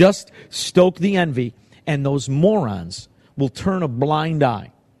 Just stoke the envy, and those morons will turn a blind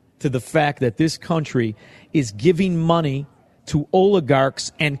eye to the fact that this country is giving money to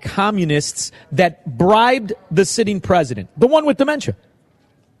oligarchs and communists that bribed the sitting president, the one with dementia.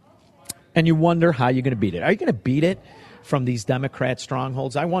 And you wonder how you're going to beat it. Are you going to beat it from these Democrat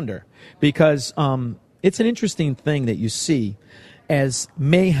strongholds? I wonder, because it's an interesting thing that you see as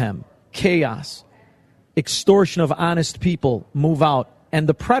mayhem, chaos, extortion of honest people move out, and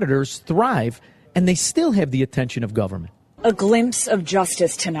the predators thrive, and they still have the attention of government. A glimpse of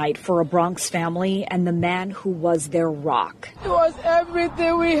justice tonight for a Bronx family and the man who was their rock. It was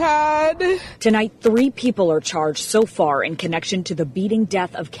everything we had. Tonight, 3 people are charged so far in connection to the beating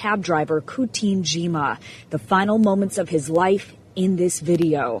death of cab driver Kutin Jima. The final moments of his life in this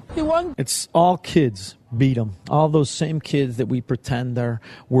video. It's all kids. Beat them. All those same kids that we pretend are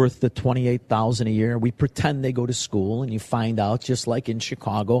worth the $28,000 a year. We pretend they go to school, and you find out, just like in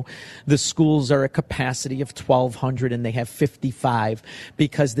Chicago, the schools are a capacity of 1,200 and they have 55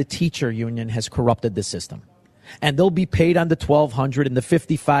 because the teacher union has corrupted the system. And they'll be paid on the 1,200, and the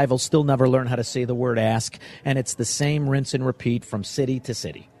 55 will still never learn how to say the word ask. And it's the same rinse and repeat from city to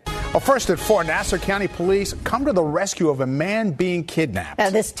city. Well, first at 4, Nassau County Police come to the rescue of a man being kidnapped.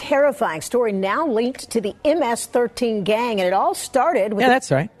 This terrifying story now linked to the MS-13 gang, and it all started with... Yeah,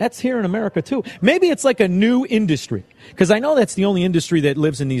 that's right. That's here in America, too. Maybe it's like a new industry, because I know that's the only industry that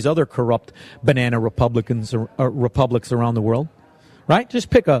lives in these other corrupt banana republics around the world, right? Just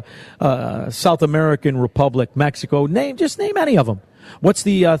pick a South American republic, Mexico. Just name any of them. What's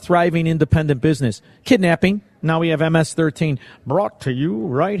the thriving independent business? Kidnapping. Now we have MS-13 brought to you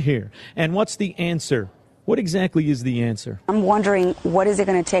right here. And what's the answer? What exactly is the answer? I'm wondering, what is it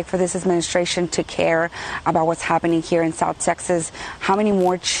going to take for this administration to care about what's happening here in South Texas? How many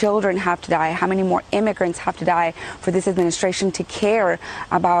more children have to die? How many more immigrants have to die for this administration to care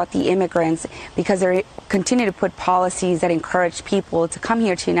about the immigrants? Because they continue to put policies that encourage people to come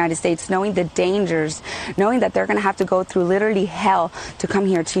here to the United States, knowing the dangers, knowing that they're going to have to go through literally hell to come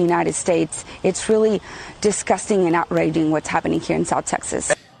here to the United States. It's really disgusting and outraging what's happening here in South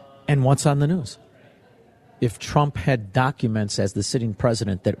Texas. And what's on the news? If Trump had documents as the sitting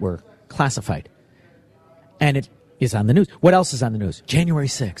president that were classified, and it is on the news. What else is on the news? January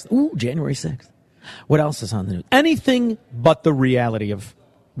 6th. Ooh, January 6th. What else is on the news? Anything but the reality of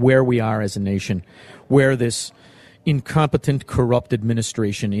where we are as a nation, where this incompetent, corrupt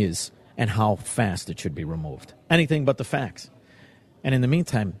administration is, and how fast it should be removed. Anything but the facts. And in the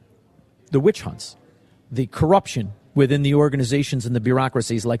meantime, the witch hunts, the corruption within the organizations and the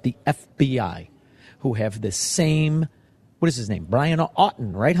bureaucracies like the FBI, who have the same, what is his name? Brian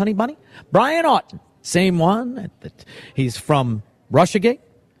Auten, right, Honey Bunny? Brian Auten, same one. He's from Russiagate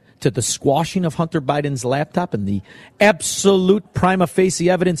to the squashing of Hunter Biden's laptop and the absolute prima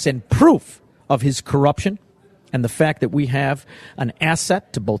facie evidence and proof of his corruption, and the fact that we have an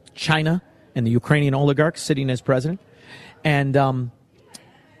asset to both China and the Ukrainian oligarchs sitting as president. And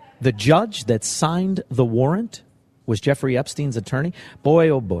the judge that signed the warrant was Jeffrey Epstein's attorney. Boy,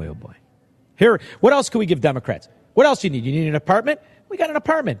 oh boy, oh boy. Here, what else can we give Democrats? What else do you need? You need an apartment? We got an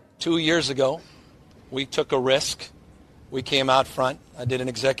apartment. 2 years ago, we took a risk. We came out front. I did an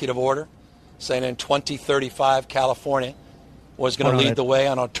executive order saying in 2035, California was going to lead the way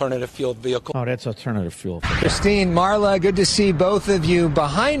on alternative fuel vehicles. Oh, that's alternative fuel. Christine, Marla, good to see both of you.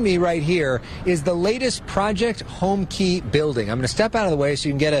 Behind me right here is the latest Project Homekey building. I'm going to step out of the way so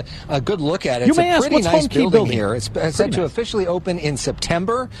you can get a good look at it. It's a pretty nice building here. It's set to officially open in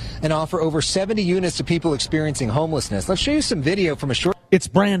September and offer over 70 units to people experiencing homelessness. Let's show you some video from a short... It's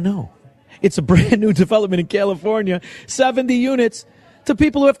brand new. It's a brand new development in California. 70 units to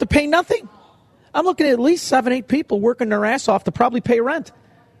people who have to pay nothing. I'm looking at least 7, 8 people working their ass off to probably pay rent.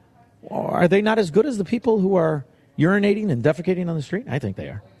 Are they not as good as the people who are urinating and defecating on the street? I think they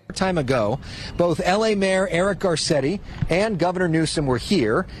are. Time ago, both L.A. Mayor Eric Garcetti and Governor Newsom were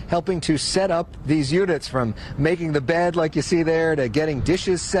here helping to set up these units, from making the bed like you see there to getting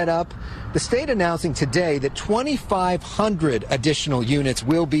dishes set up. The state announcing today that 2,500 additional units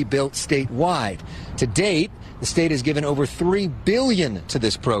will be built statewide. To date, the state has given over $3 billion to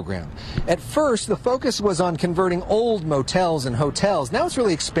this program. At first, the focus was on converting old motels and hotels. Now it's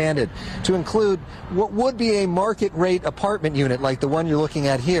really expanded to include what would be a market rate apartment unit like the one you're looking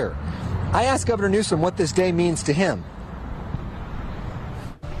at here. I asked Governor Newsom what this day means to him.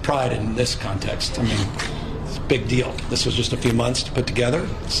 Pride in this context. I mean, it's a big deal. This was just a few months to put together.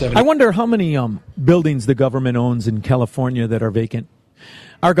 I wonder how many buildings the government owns in California that are vacant.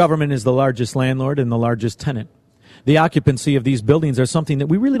 Our government is the largest landlord and the largest tenant. The occupancy of these buildings are something that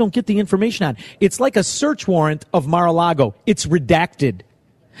we really don't get the information on. It's like a search warrant of Mar-a-Lago. It's redacted.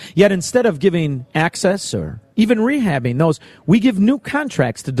 Yet instead of giving access or even rehabbing those, we give new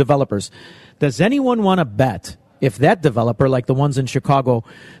contracts to developers. Does anyone want to bet if that developer, like the ones in Chicago,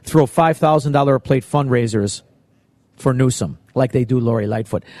 throw $5,000 a plate fundraisers for Newsom, like they do Lori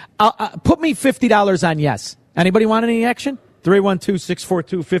Lightfoot? Put me $50 on yes. Anybody want any action?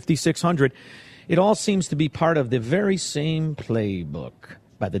 312-642-5600. It all seems to be part of the very same playbook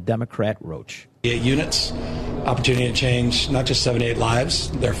by the Democrat Roach. 8 units, opportunity to change not just 78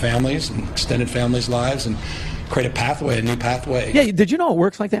 lives, their families and extended families' lives, and create a pathway, a new pathway. Yeah, did you know it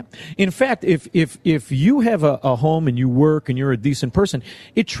works like that? In fact, if you have a home and you work and you're a decent person,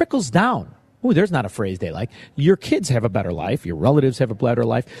 it trickles down. Ooh, there's not a phrase they like. Your kids have a better life. Your relatives have a better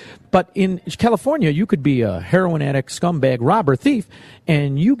life. But in California, you could be a heroin addict, scumbag, robber, thief,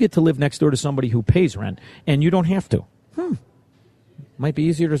 and you get to live next door to somebody who pays rent, and you don't have to. Might be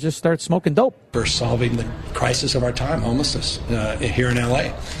easier to just start smoking dope. For solving the crisis of our time, homelessness, here in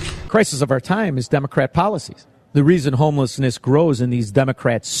L.A. Crisis of our time is Democrat policies. The reason homelessness grows in these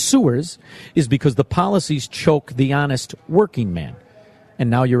Democrat sewers is because the policies choke the honest working man. And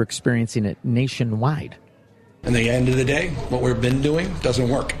now you're experiencing it nationwide. At the end of the day, what we've been doing doesn't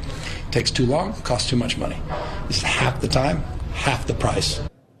work. It takes too long, costs too much money. It's half the time, half the price.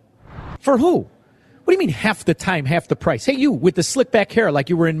 For who? What do you mean half the time, half the price? Hey, you with the slick back hair like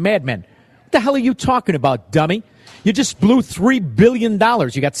you were in Mad Men. What the hell are you talking about, dummy? You just blew $3 billion.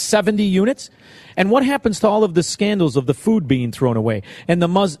 You got 70 units? And what happens to all of the scandals of the food being thrown away and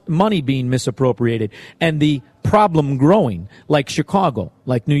the money being misappropriated and the problem growing like Chicago,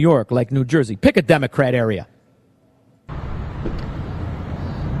 like New York, like New Jersey? Pick a Democrat area.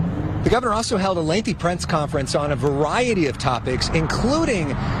 The governor also held a lengthy press conference on a variety of topics,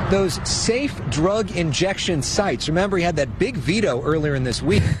 including those safe drug injection sites. Remember, he had that big veto earlier in this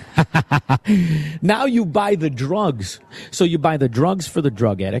week. Now you buy the drugs. So you buy the drugs for the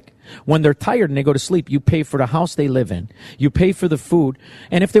drug addict. When they're tired and they go to sleep, you pay for the house they live in. You pay for the food.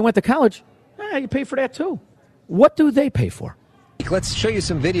 And if they went to college, you pay for that too. What do they pay for? Let's show you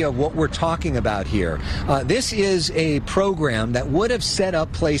some video of what we're talking about here. This is a program that would have set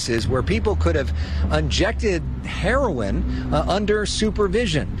up places where people could have injected heroin under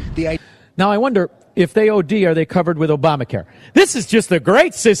supervision. Now, I wonder if they OD, are they covered with Obamacare? This is just a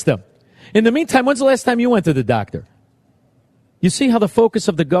great system. In the meantime, when's the last time you went to the doctor? You see how the focus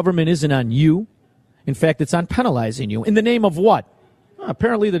of the government isn't on you? In fact, it's on penalizing you. In the name of what?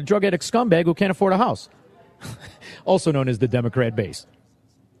 Apparently the drug addict scumbag who can't afford a house. Also known as the Democrat base.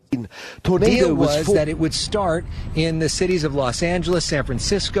 The idea was that it would start in the cities of Los Angeles, San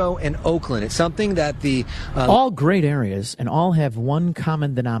Francisco, and Oakland. It's something that the... all great areas and all have one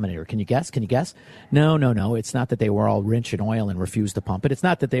common denominator. Can you guess? Can you guess? No. It's not that they were all rich in oil and refused to pump it. It's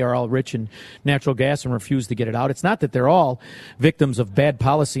not that they are all rich in natural gas and refused to get it out. It's not that they're all victims of bad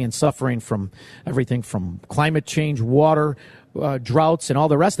policy and suffering from everything from climate change, water, droughts, and all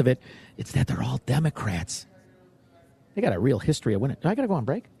the rest of it. It's that they're all Democrats. They got a real history of winning. Do I got to go on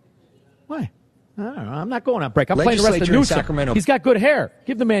break? Why? I don't know. I'm not going on break. I'm playing the rest of Newsom. Sacramento. He's got good hair.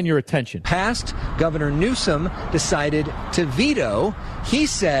 Give the man your attention. Passed. Governor Newsom decided to veto. He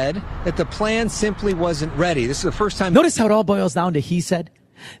said that the plan simply wasn't ready. This is the first time. Notice how it all boils down to he said.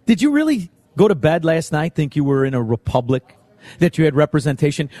 Did you really go to bed last night think you were in a republic, that you had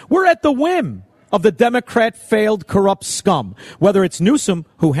representation? We're at the whim of the Democrat failed corrupt scum, whether it's Newsom,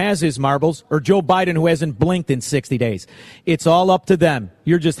 who has his marbles, or Joe Biden, who hasn't blinked in 60 days. It's all up to them.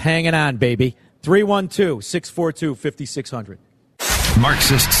 You're just hanging on, baby. 312-642-5600.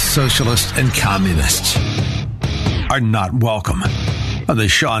 Marxists, socialists, and communists are not welcome on the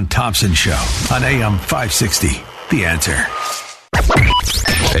Sean Thompson Show on AM 560. The Answer.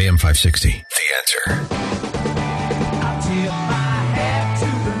 AM 560. The Answer.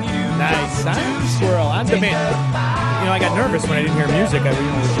 Nice. I'm Squirrel on demand. You know, I got nervous when I didn't hear music.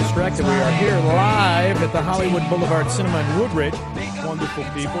 I was distracted. We are here live at the Hollywood Boulevard Cinema in Woodridge. Wonderful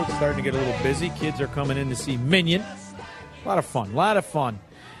people. It's starting to get a little busy. Kids are coming in to see Minion. A lot of fun.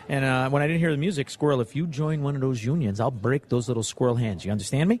 And when I didn't hear the music, Squirrel, if you join one of those unions, I'll break those little squirrel hands. You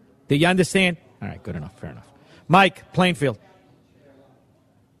understand me? Do you understand? All right, good enough. Fair enough. Mike, Plainfield.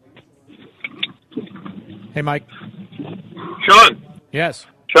 Hey, Mike. Sean. Yes.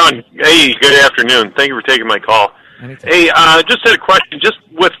 Sean, hey, good afternoon. Thank you for taking my call. Anytime. Hey, just had a question, just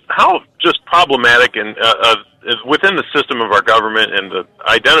with how just problematic and is within the system of our government and the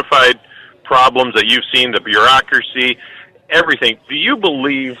identified problems that you've seen, the bureaucracy, everything. Do you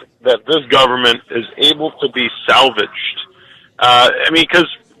believe that this government is able to be salvaged? Because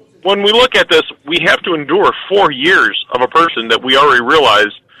when we look at this, we have to endure 4 years of a person that we already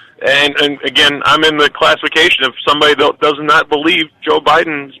realized. And again, I'm in the classification of somebody that does not believe Joe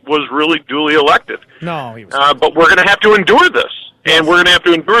Biden was really duly elected. No, he was. But we're going to have to endure this. And we're going to have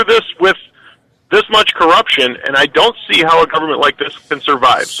to endure this with this much corruption, and I don't see how a government like this can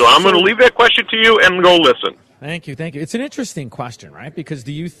survive. So I'm going to leave that question to you and go listen. Thank you. It's an interesting question, right? Because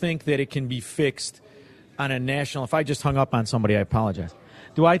do you think that it can be fixed on a national... If I just hung up on somebody, I apologize.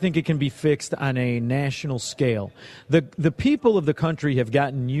 Do I think it can be fixed on a national scale? The people of the country have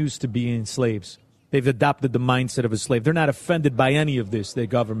gotten used to being slaves. They've adopted the mindset of a slave. They're not offended by any of this that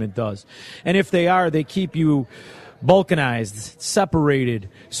government does. And if they are, they keep you balkanized, separated,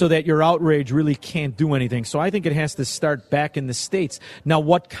 so that your outrage really can't do anything. So I think it has to start back in the states. Now,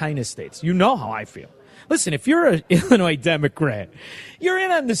 what kind of states? You know how I feel. Listen, if you're an Illinois Democrat, you're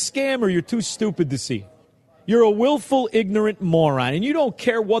in on the scam or you're too stupid to see. You're a willful, ignorant moron, and you don't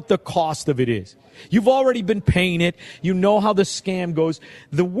care what the cost of it is. You've already been paying it. You know how the scam goes.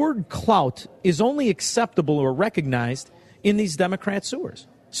 The word clout is only acceptable or recognized in these Democrat sewers.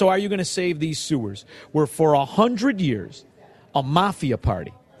 So are you going to save these sewers where for 100 years a mafia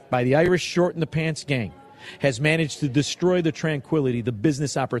party by the Irish short-in-the-pants gang has managed to destroy the tranquility, the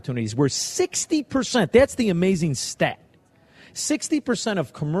business opportunities, where 60%, that's the amazing stat, 60%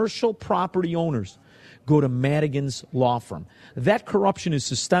 of commercial property owners go to Madigan's law firm. That corruption is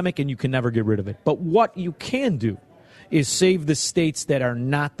systemic and you can never get rid of it. But what you can do is save the states that are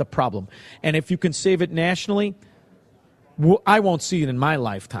not the problem. And if you can save it nationally, I won't see it in my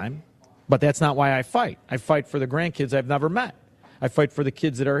lifetime, but that's not why I fight. I fight for the grandkids I've never met. I fight for the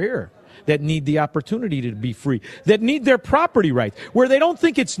kids that are here, that need the opportunity to be free, that need their property rights, where they don't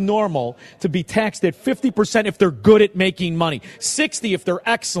think it's normal to be taxed at 50% if they're good at making money, 60% if they're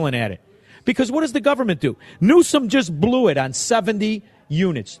excellent at it. Because what does the government do? Newsom just blew it on 70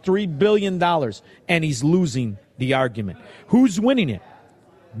 units, $3 billion, and he's losing the argument. Who's winning it?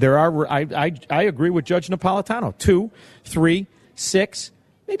 There are, I agree with Judge Napolitano, 2, 3, 6,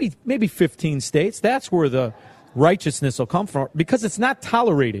 maybe 15 states. That's where the righteousness will come from, because it's not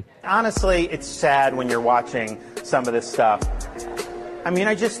tolerated. Honestly, it's sad when you're watching some of this stuff. I mean,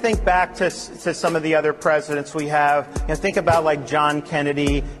 I just think back to some of the other presidents we have. You know, think about like John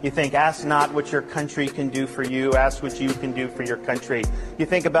Kennedy. You think, ask not what your country can do for you, ask what you can do for your country. You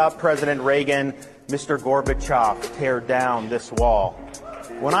think about President Reagan, Mr. Gorbachev, tear down this wall.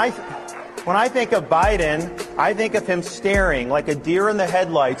 When I think of Biden, I think of him staring like a deer in the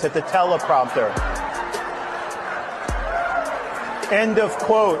headlights at the teleprompter. End of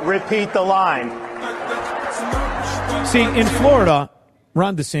quote. Repeat the line. See, in Florida,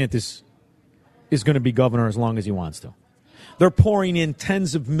 Ron DeSantis is going to be governor as long as he wants to. They're pouring in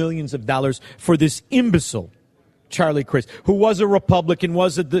tens of millions of dollars for this imbecile, Charlie Crist, who was a Republican,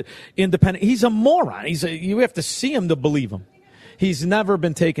 was the independent. He's a moron. You have to see him to believe him. He's never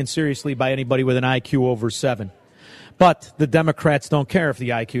been taken seriously by anybody with an IQ over 7. But the Democrats don't care if the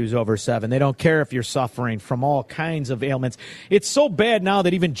IQ is over 7. They don't care if you're suffering from all kinds of ailments. It's so bad now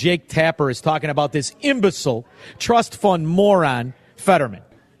that even Jake Tapper is talking about this imbecile trust fund moron, Fetterman.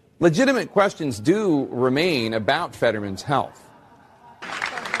 Legitimate questions do remain about Fetterman's health.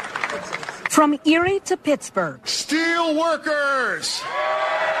 From Erie to Pittsburgh. Steel workers!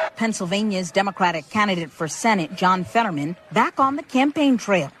 Pennsylvania's Democratic candidate for Senate, John Fetterman, back on the campaign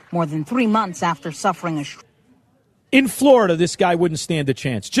trail more than 3 months after suffering a stroke. In Florida, this guy wouldn't stand a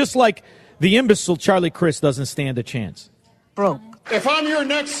chance, just like the imbecile Charlie Crist doesn't stand a chance. If I'm your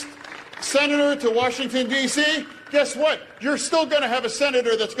next senator to Washington, D.C., guess what? You're still going to have a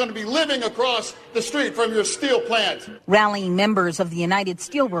senator that's going to be living across the street from your steel plant. Rallying members of the United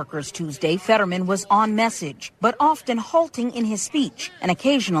Steelworkers Tuesday, Fetterman was on message, but often halting in his speech and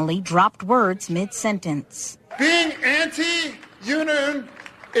occasionally dropped words mid-sentence. Being anti-union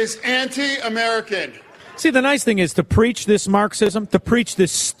is anti-American. See, the nice thing is to preach this Marxism, to preach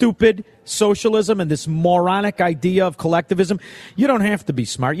this stupid socialism and this moronic idea of collectivism, you don't have to be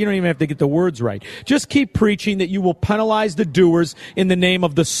smart. You don't even have to get the words right. Just keep preaching that you will penalize the doers in the name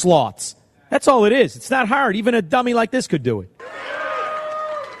of the sloths. That's all it is. It's not hard. Even a dummy like this could do it.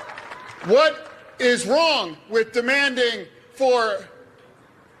 What is wrong with demanding for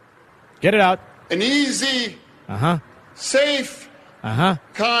Get it out. an easy, safe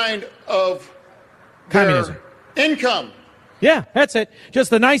kind of communism income? Yeah, that's it.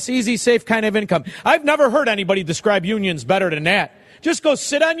 Just a nice, easy, safe kind of income. I've never heard anybody describe unions better than that. Just go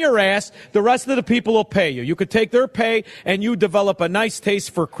sit on your ass. The rest of the people will pay you. You could take their pay and you develop a nice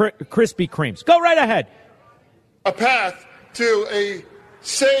taste for Krispy Kremes. Go right ahead. A path to a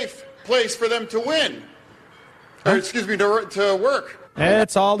safe place for them to win. Or, excuse me, to work.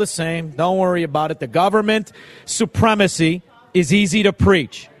 It's all the same. Don't worry about it. The government supremacy is easy to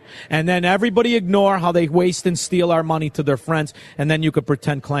preach. And then everybody ignore how they waste and steal our money to their friends, and then you could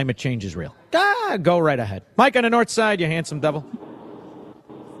pretend climate change is real. Go right ahead. Mike on the north side, you handsome devil.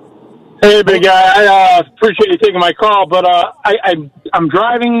 Hey, big guy. I appreciate you taking my call, but I'm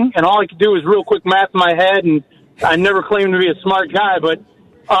driving, and all I can do is real quick math in my head, and I never claimed to be a smart guy, but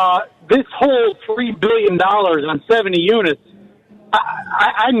this whole $3 billion on 70 units,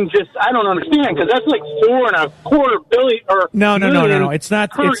 I don't understand, because that's like $4.25 billion. Or No. It's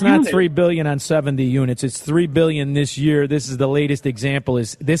not unit. $3 billion on 70 units. It's $3 billion this year. This is the latest example.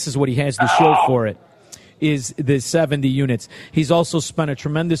 This is what he has to show for it. is the 70 units. He's also spent a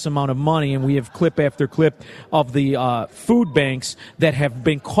tremendous amount of money, and we have clip after clip of the food banks that have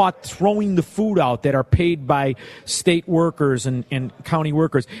been caught throwing the food out that are paid by state workers and county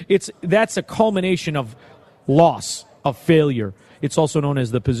workers. That's a culmination of loss, of failure. It's also known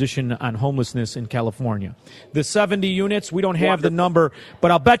as the position on homelessness in California. The 70 units, we don't have the number, but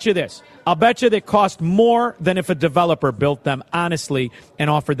I'll bet you this. I'll bet you they cost more than if a developer built them honestly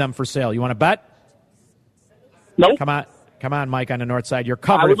and offered them for sale. You want to bet? Nope. Come on, Mike, on the north side. You're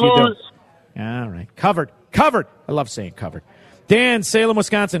covered if you do. All right. Covered. I love saying covered. Dan, Salem,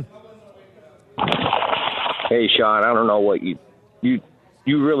 Wisconsin. Hey, Sean, I don't know what you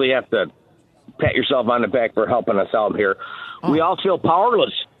really have to pat yourself on the back for helping us out here. We all feel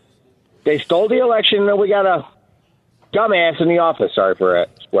powerless. They stole the election, and we got a dumbass in the office. Sorry for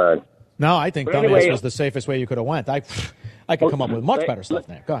swearing. No, I think dumbass was the safest way you could have went. I could come up with much better stuff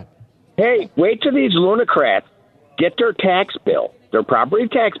than that. Go ahead. Hey, wait till these lunatics get their tax bill, their property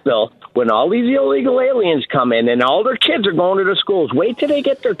tax bill, when all these illegal aliens come in and all their kids are going to the schools. Wait till they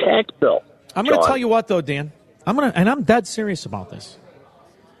get their tax bill. I'm going to tell you what, though, Dan. I'm dead serious about this.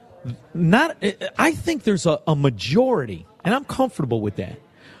 I think there's a majority, and I'm comfortable with that,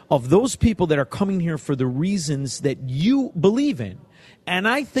 of those people that are coming here for the reasons that you believe in. And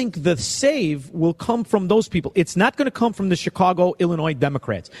I think the save will come from those people. It's not going to come from the Chicago, Illinois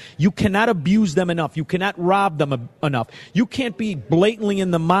Democrats. You cannot abuse them enough. You cannot rob them enough. You can't be blatantly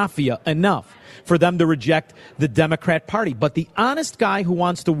in the mafia enough for them to reject the Democrat Party. But the honest guy who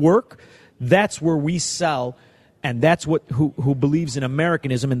wants to work, that's where we sell. And that's who believes in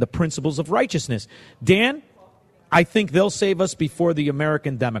Americanism and the principles of righteousness. Dan, I think they'll save us before the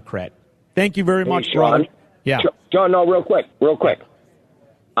American Democrat. Thank you very much, Sean. brother. Yeah. John, no, real quick.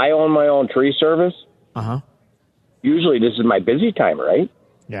 I own my own tree service. Uh-huh. Usually this is my busy time, right?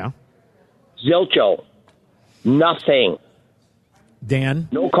 Yeah. Zilcho. Nothing. Dan?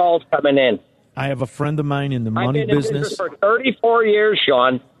 No calls coming in. I have a friend of mine in the money I've been business. in business for 34 years,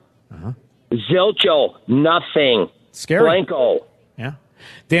 Sean. Uh-huh. Zilcho. Nothing. Scary. Blanco. Yeah.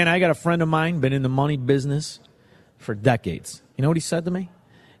 Dan, I got a friend of mine, been in the money business for decades. You know what he said to me?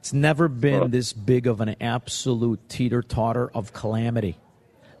 It's never been this big of an absolute teeter-totter of calamity.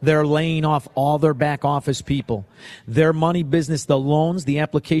 They're laying off all their back office people. Their money business, the loans, the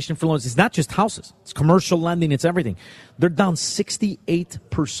application for loans, it's not just houses. It's commercial lending. It's everything. They're down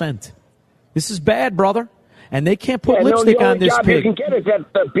 68%. This is bad, brother. And they can't put lipstick on this pig. The only job you can get is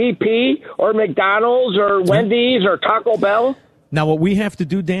at the BP or McDonald's or Wendy's or Taco Bell. Now, what we have to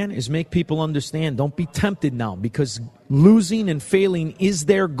do, Dan, is make people understand. Don't be tempted now, because losing and failing is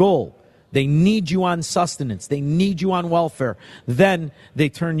their goal. They need you on sustenance. They need you on welfare. Then they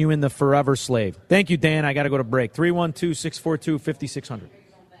turn you into forever slave. Thank you, Dan. I got to go to break. 312-642-5600.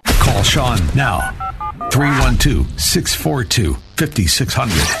 Call Sean now.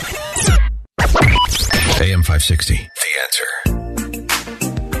 312-642-5600. AM 560. The Answer.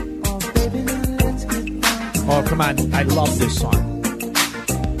 Oh, come on. I love this song.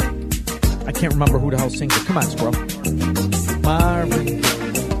 I can't remember who the hell sings it. Come on, squirrel. Marvin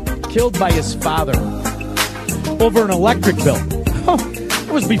killed by his father over an electric bill. Oh,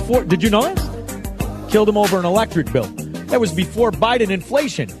 that was before. Did you know that? Killed him over an electric bill. That was before Biden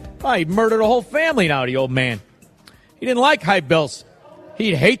inflation. Oh, he murdered a whole family now, the old man. He didn't like high bills.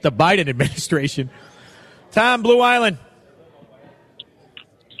 He'd hate the Biden administration. Tom, Blue Island.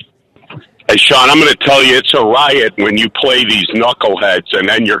 Hey, Sean, I'm going to tell you it's a riot when you play these knuckleheads and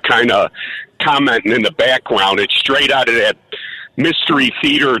then you're kind of commenting in the background. It's straight out of that Mystery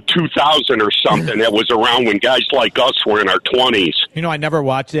Theater 2000 or something that was around when guys like us were in our 20s. You know, I never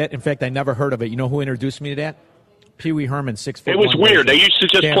watched it. In fact, I never heard of it. You know who introduced me to that? Pee Wee Herman, 6 foot. It was weird. They used to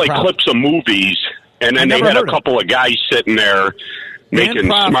just play clips of movies, and then they had a couple of guys sitting there making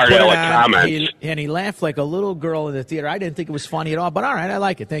smart aleck comments. And he laughed like a little girl in the theater. I didn't think it was funny at all, but all right, I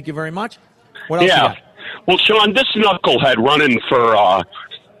like it. Thank you very much. What else you got? Well, Sean, this knucklehead running for,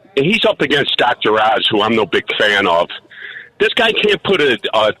 he's up against Dr. Oz, who I'm no big fan of. This guy can't put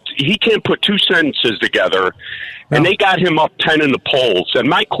he can't put two sentences together, and they got him up 10 in the polls. And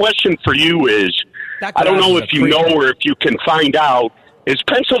my question for you is, Dr. I don't Oz know is if you know or if you can find out, is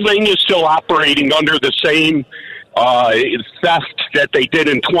Pennsylvania still operating under the same theft that they did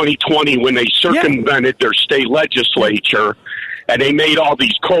in 2020 when they circumvented their state legislature and they made all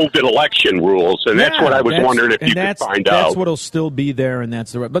these COVID election rules? And that's what I was wondering if you could find out. That's what'll still be there, and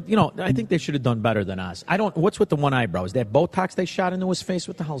that's the right. But, you know, I think they should have done better than us. What's with the one eyebrow? Is that Botox they shot into his face?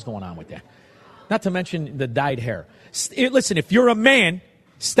 What the hell's going on with that? Not to mention the dyed hair. Listen, if you're a man,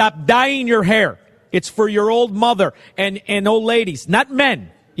 stop dyeing your hair. It's for your old mother and old ladies, not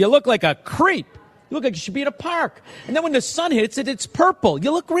men. You look like a creep. You look like you should be in a park. And then when the sun hits it, it's purple.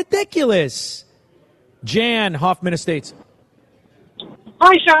 You look ridiculous. Jan, Hoffman Estates.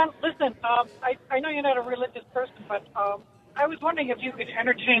 Hi, Sean. Listen, I know you're not a religious person, but I was wondering if you could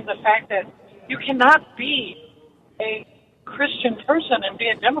entertain the fact that you cannot be a Christian person and be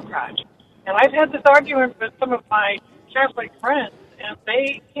a Democrat. And I've had this argument with some of my Catholic friends, and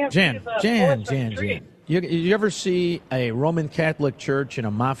they can't see the forest for the trees. You ever see a Roman Catholic church in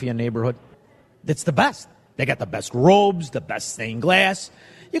a mafia neighborhood? It's the best. They got the best robes, the best stained glass.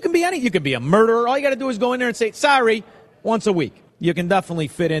 You can be you can be a murderer. All you got to do is go in there and say, sorry, once a week. You can definitely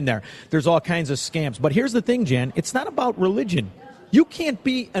fit in there. There's all kinds of scams. But here's the thing, Jan. It's not about religion. You can't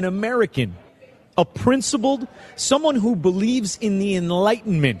be an American, a principled, someone who believes in the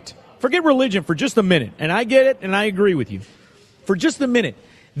Enlightenment. Forget religion for just a minute. And I get it, and I agree with you. For just a minute,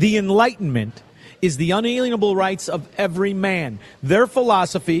 the Enlightenment is the unalienable rights of every man. Their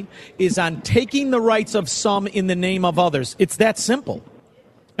philosophy is on taking the rights of some in the name of others. It's that simple.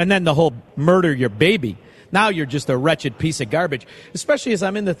 And then the whole murder your baby. Now you're just a wretched piece of garbage, especially as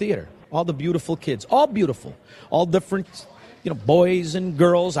I'm in the theater. All the beautiful kids, all beautiful, all different, boys and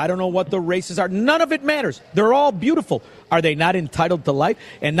girls. I don't know what the races are. None of it matters. They're all beautiful. Are they not entitled to life?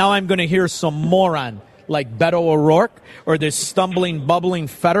 And now I'm going to hear some moron like Beto O'Rourke or this stumbling, bubbling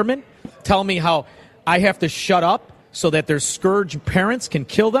Fetterman tell me how I have to shut up so that their scourge parents can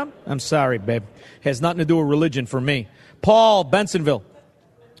kill them? I'm sorry, babe. Has nothing to do with religion for me. Paul, Bensonville.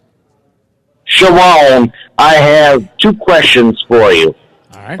 Shalom. I have two questions for you.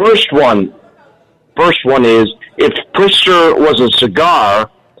 All right. First one is, if Pritzker was a cigar,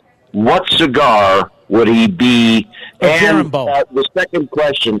 what cigar would he be? And the second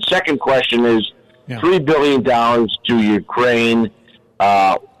question is $3 billion to Ukraine.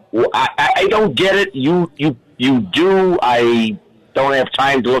 I don't get it. You do. I don't have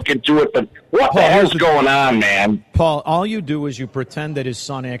time to look into it, but what the hell's going on, man? Paul, all you do is you pretend that his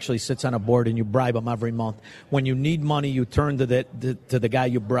son actually sits on a board and you bribe him every month. When you need money, you turn to the guy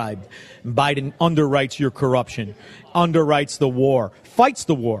you bribed. Biden underwrites your corruption, underwrites the war, fights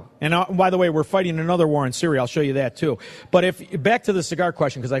the war. And by the way, we're fighting another war in Syria. I'll show you that too. But back to the cigar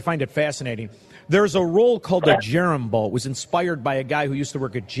question, because I find it fascinating. There's a roll called the Jerimbo. It was inspired by a guy who used to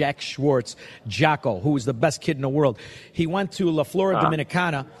work at Jack Schwartz, Jocko, who was the best kid in the world. He went to La Flora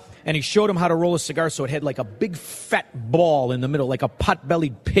Dominicana, and he showed him how to roll a cigar so it had like a big fat ball in the middle, like a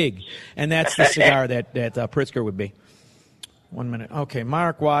pot-bellied pig. And that's the cigar that Pritzker would be. 1 minute. Okay,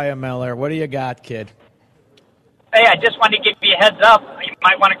 Mark Miller, what do you got, kid? Hey, I just wanted to give you a heads up. You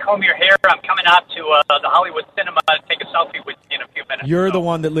might want to comb your hair. I'm coming out to the Hollywood Cinema to take a selfie with you in a few minutes. You're the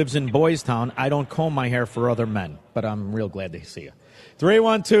one that lives in Boys Town. I don't comb my hair for other men, but I'm real glad to see you.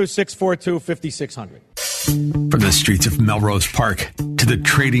 312-642-5600. From the streets of Melrose Park to the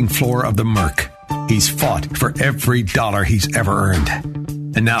trading floor of the Merc, he's fought for every dollar he's ever earned.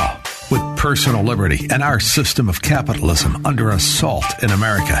 And now, with personal liberty and our system of capitalism under assault in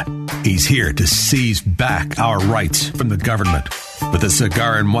America, he's here to seize back our rights from the government. With a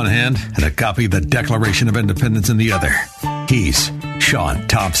cigar in one hand and a copy of the Declaration of Independence in the other, he's Sean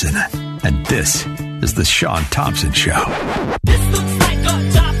Thompson. And this is the Sean Thompson Show. This looks like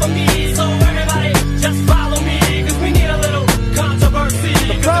a job for me, so everybody just follow me, because we need a little controversy.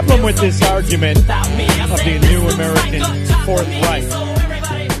 The problem with this argument of the new American Fourth Reich,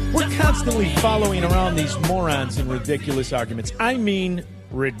 we're constantly following around these morons in ridiculous arguments. I mean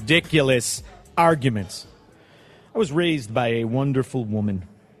ridiculous arguments. I was raised by a wonderful woman.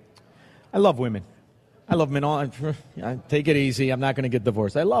 I love women. I love men. Take it easy. I'm not going to get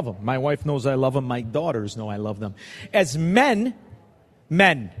divorced. I love them. My wife knows I love them. My daughters know I love them. As men,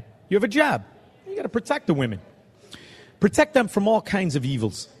 you have a job. You got to protect the women. Protect them from all kinds of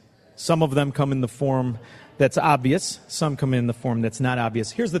evils. Some of them come in the form that's obvious. Some come in the form that's not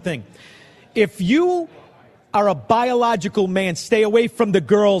obvious. Here's the thing. If you are a biological man, stay away from the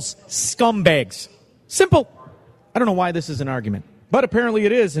girls' scumbags. Simple. I don't know why this is an argument, but apparently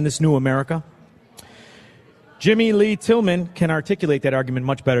it is in this new America. Jimmy Lee Tillman can articulate that argument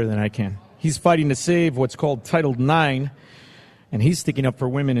much better than I can. He's fighting to save what's called Title IX, and he's sticking up for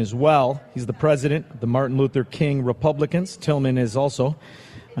women as well. He's the president of the Martin Luther King Republicans. Tillman is also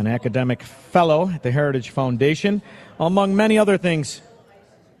an academic fellow at the Heritage Foundation, among many other things.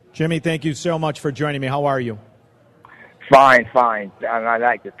 Jimmy, thank you so much for joining me. How are you? Fine. And I'd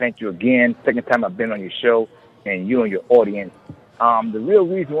like to thank you again. Second time I've been on your show, and you and your audience. The real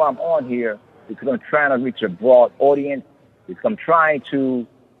reason why I'm on here is because I'm trying to reach a broad audience, because I'm trying to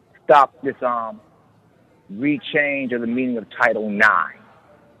stop this rechange of the meaning of Title IX.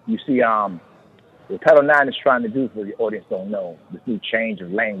 You see, what Title IX is trying to do, for the audience don't know, this new change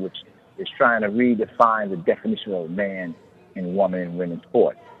of language is trying to redefine the definition of man and woman in women's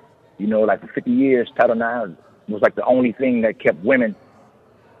sport. You know, like for 50 years, Title IX was like the only thing that kept women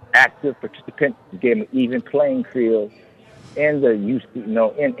active participants, gave them an even playing field in the in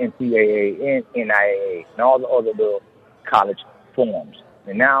NCAA, in NIAA, and all the other little college forms.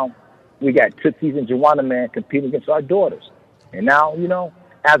 And now we got Tootsies and Joanna Man competing against our daughters. And now, you know,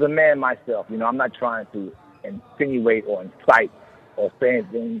 as a man myself, you know, I'm not trying to insinuate or incite or say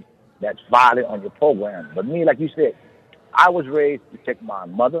anything that's violent on your program. But me, like you said, I was raised to protect my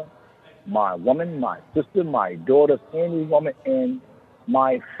mother, my woman, my sister, my daughters, any woman in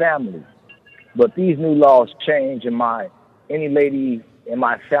my family. But these new laws change, and any lady in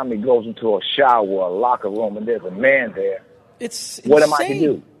my family goes into a shower or a locker room and there's a man there. It's what insane. am I to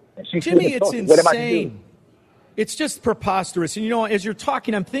do? And Jimmy, it's insane. What am I to do? It's just preposterous. And, you know, as you're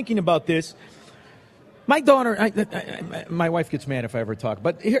talking, I'm thinking about this. My daughter, my wife gets mad if I ever talk,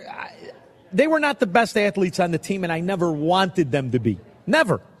 but they were not the best athletes on the team, and I never wanted them to be.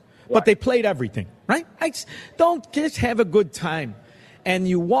 Never. Right. But they played everything, right? Don't just have a good time. And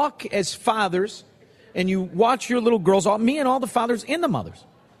you walk as fathers, and you watch your little girls, me and all the fathers and the mothers.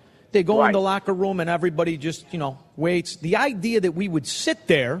 They go in the locker room, and everybody just, you know, waits. The idea that we would sit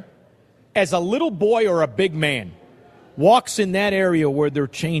there as a little boy or a big man walks in that area where they're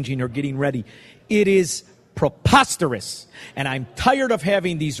changing or getting ready, it is preposterous. And I'm tired of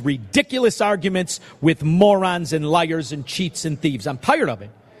having these ridiculous arguments with morons and liars and cheats and thieves. I'm tired of it.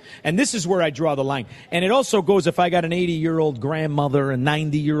 And this is where I draw the line. And it also goes if I got an 80-year-old grandmother, a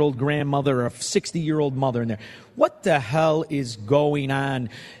 90-year-old grandmother, or a 60-year-old mother in there. What the hell is going on?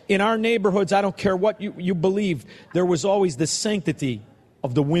 In our neighborhoods, I don't care what you believe, there was always the sanctity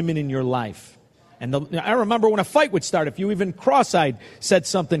of the women in your life. And I remember when a fight would start, if you even cross-eyed said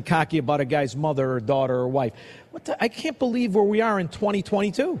something cocky about a guy's mother or daughter or wife. I can't believe where we are in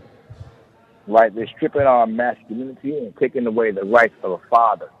 2022. Right, they're stripping our masculinity and taking away the rights of a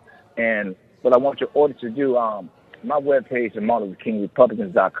father. And what I want your audience to do, my webpage,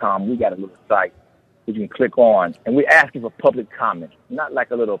 MartinLutherKingRepublicans.com, we got a little site that you can click on. And we're asking for public comment, not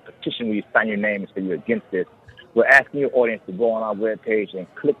like a little petition where you sign your name and say you're against this. We're asking your audience to go on our webpage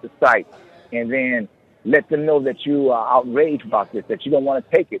and click the site and then let them know that you are outraged about this, that you don't want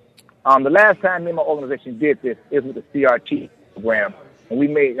to take it. The last time me and my organization did this, it was with the CRT program. And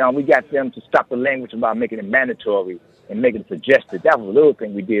we got them to stop the language about making it mandatory and making it suggested. That was a little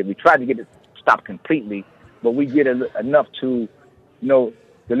thing we did. We tried to get it stopped completely, but we did enough to, to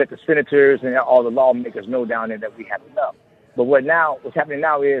let the senators and all the lawmakers know down there that we have enough. But what's happening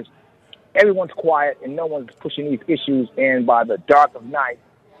now is everyone's quiet and no one's pushing these issues, and by the dark of night,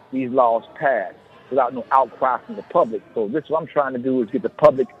 these laws pass without no outcry from the public. So this is what I'm trying to do, is get the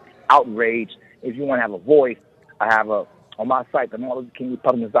public outraged. If you want to have a voice, I have on my site,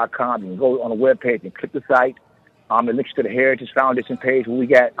 MartinLutherKingRepublicans.com. You can go on the webpage and click the site. It links to the Heritage Foundation page where we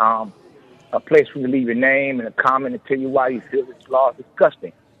got a place for you to leave your name and a comment and tell you why you feel this law is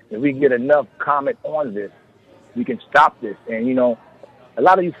disgusting. If we get enough comment on this, we can stop this. And, a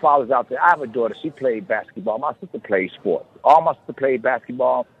lot of you fathers out there, I have a daughter. She played basketball. My sister played sports. All my sister played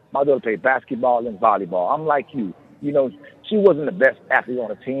basketball. My daughter played basketball and volleyball. I'm like you. She wasn't the best athlete on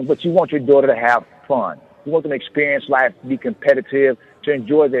the team, but you want your daughter to have fun. You want them to experience life, be competitive, to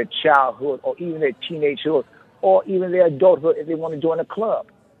enjoy their childhood or even their teenagehood or even their adulthood if they want to join a club.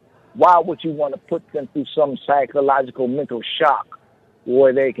 Why would you want to put them through some psychological mental shock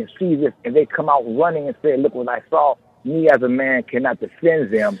where they can see this and they come out running and say, look what I saw? Me as a man cannot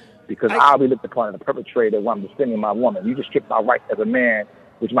defend them because I'll be looked upon as a perpetrator when I'm defending my woman. You just stripped my rights as a man,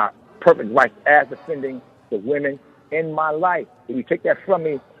 which is my perfect rights as defending the women in my life. If you take that from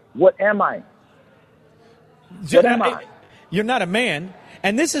me, what am I? What am I? You're not a man.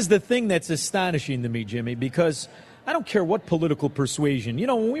 And this is the thing that's astonishing to me, Jimmy, because I don't care what political persuasion.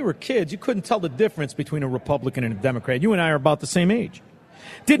 When we were kids, you couldn't tell the difference between a Republican and a Democrat. You and I are about the same age.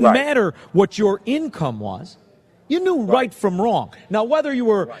 Didn't matter what your income was. You knew right from wrong. Now, whether you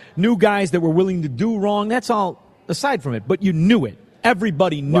were new guys that were willing to do wrong, that's all aside from it. But you knew it.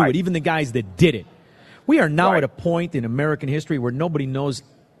 Everybody knew it, even the guys that did it. We are now at a point in American history where nobody knows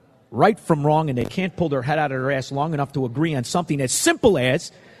right from wrong, and they can't pull their head out of their ass long enough to agree on something as simple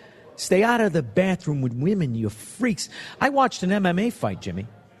as stay out of the bathroom with women, you freaks. I watched an MMA fight, Jimmy.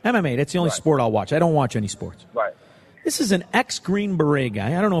 MMA, that's the only sport I'll watch. I don't watch any sports. Right. This is an ex-Green Beret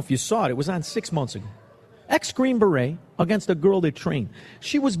guy. I don't know if you saw it. It was on 6 months ago. Ex-Green Beret against a girl that trained.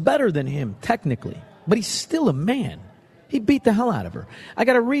 She was better than him, technically, but he's still a man. He beat the hell out of her. I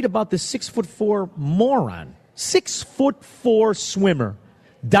got to read about this 6'4" moron, 6'4" swimmer,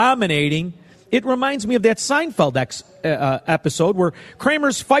 dominating It reminds me of that Seinfeld episode where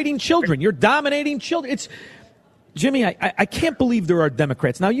Kramer's fighting children. You're dominating children. Jimmy, I can't believe there are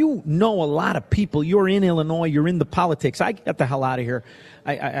Democrats. Now, you know a lot of people. You're in Illinois. You're in the politics. I get the hell out of here.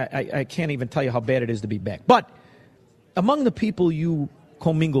 I can't even tell you how bad it is to be back. But among the people you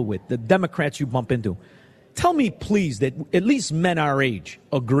commingle with, the Democrats you bump into, tell me, please, that at least men our age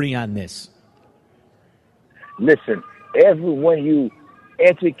agree on this. Listen, when you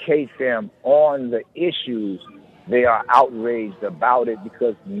educate them on the issues, they are outraged about it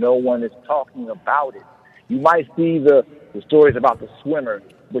because no one is talking about it. You might see the stories about the swimmer,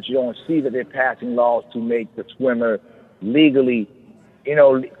 but you don't see that they're passing laws to make the swimmer legally,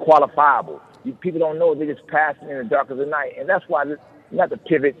 qualifiable. People don't know they're just passing in the dark of the night. And that's why we have to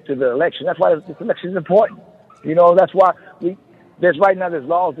pivot to the election. That's why this election is important. That's why there's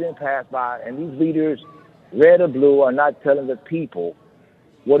laws being passed by, and these leaders, red or blue, are not telling the people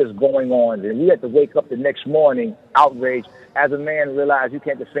what is going on. And we have to wake up the next morning outraged. As a man, realize you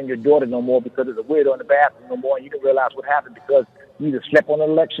can't defend your daughter no more because there's a weirdo in the bathroom no more, and you didn't realize what happened because you either slept on the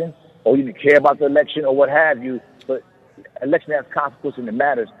election or you didn't care about the election or what have you. But election has consequences and it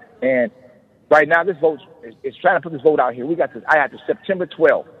matters. And right now, this vote is trying to put this vote out here. I have to September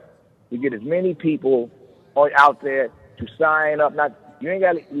 12th to get as many people out there to sign up. You ain't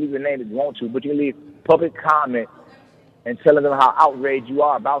got to leave your name if you want to, but you can leave public comment and telling them how outraged you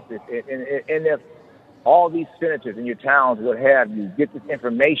are about this. And if all these senators in your towns, what have you, get this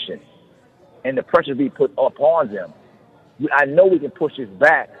information and the pressure be put upon them, I know we can push this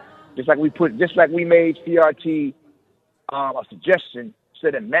back. Just like we made CRT a suggestion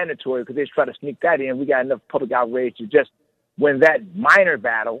instead of mandatory because they try to sneak that in. We got enough public outrage to just win that minor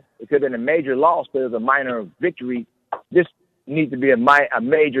battle. It could have been a major loss, but it was a minor victory. This needs to be a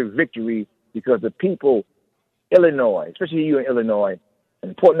major victory because the people, Illinois, especially you in Illinois, an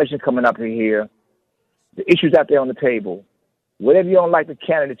important election coming up here, the issues out there on the table. Whatever you don't like the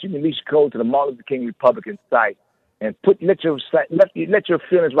candidates, you can at least go to the Martin Luther King Republican site and let your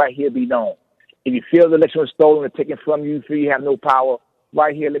feelings right here be known. If you feel the election was stolen or taken from you, feel you have no power,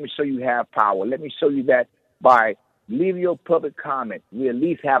 right here, let me show you have power. Let me show you that by leaving your public comment, we at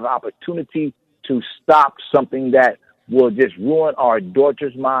least have an opportunity to stop something that will just ruin our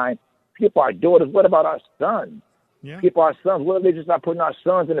daughters' mind. Skip our daughters. What about our sons? Yeah. Skip our sons. What if they just start putting our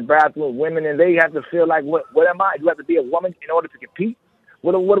sons in the bathroom with women and they have to feel like, what am I? Do you have to be a woman in order to compete?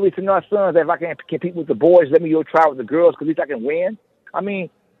 What do we tell our sons that if I can't compete with the boys, let me go try with the girls because at least I can win? I mean,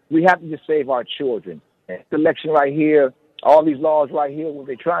 we have to just save our children. And this election right here, all these laws right here, what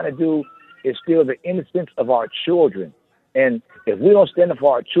they're trying to do is steal the innocence of our children. And if we don't stand up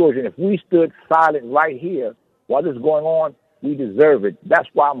for our children, if we stood silent right here while this is going on, we deserve it. That's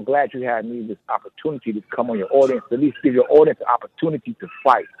why I'm glad you had me this opportunity to come on your audience, at least give your audience an opportunity to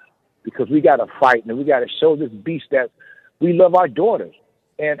fight. Because we got to fight and we got to show this beast that we love our daughters.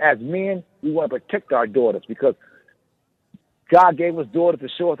 And as men, we want to protect our daughters because God gave us daughters to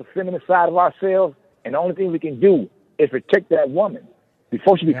show us the feminine side of ourselves. And the only thing we can do is protect that woman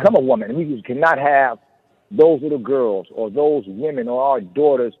before she become a woman. And we just cannot have those little girls or those women or our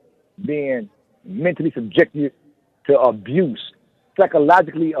daughters being mentally subjected to abuse,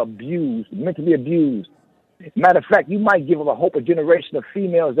 psychologically abused, mentally abused. Matter of fact, you might give up a hope, a generation of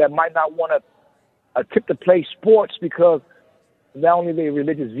females that might not want to attempt to play sports because not only their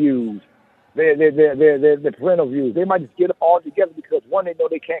religious views, their parental views, they might just get up all together because one, they know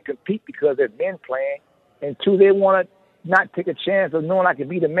they can't compete because they're men playing, and two, they want to not take a chance of knowing I can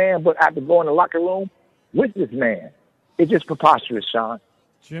be the man, but I have to go in the locker room with this man. It's just preposterous, Sean.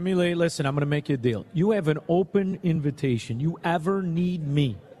 Jimmy Lee, listen, I'm going to make you a deal. You have an open invitation. You ever need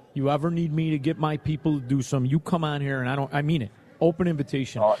me to get my people to do something, you come on here, and I mean it. Open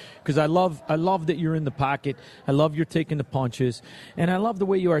invitation. Because I love that you're in the pocket. I love you're taking the punches. And I love the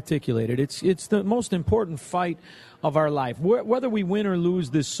way you articulate it. It's the most important fight of our life. Whether we win or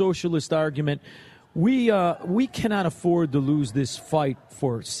lose this socialist argument, we cannot afford to lose this fight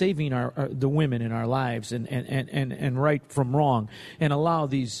for saving the women in our lives and right from wrong and allow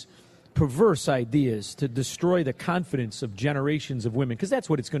these perverse ideas to destroy the confidence of generations of women, because that's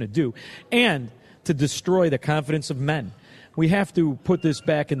what it's going to do, and to destroy the confidence of men. We have to put this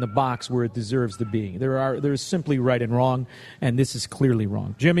back in the box where it deserves to be. There's simply right and wrong, and this is clearly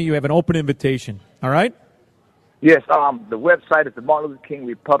wrong. Jimmy, you have an open invitation. All right? Yes. The website is the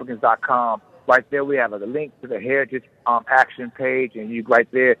MartinLutherKingRepublicans.com. Right there, we have a link to the Heritage Action page, and right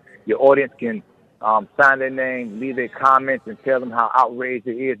there, your audience can sign their name, leave their comments, and tell them how outraged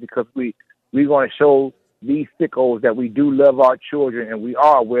it is because we're going to show these sickos that we do love our children and we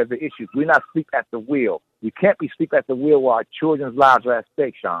are aware of the issues. We're not asleep at the wheel. We can't be asleep at the wheel while our children's lives are at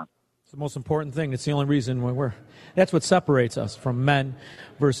stake, Sean. It's the most important thing. It's the only reason that's what separates us from men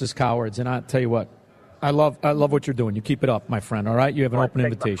versus cowards. And I'll tell you what, I love what you're doing. You keep it up, my friend, all right? You have an open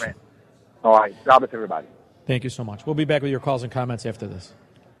invitation. All right. God bless everybody. Thank you so much. We'll be back with your calls and comments after this.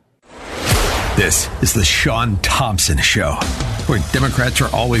 This is the Sean Thompson Show, where Democrats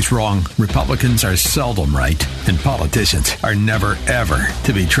are always wrong, Republicans are seldom right, and politicians are never, ever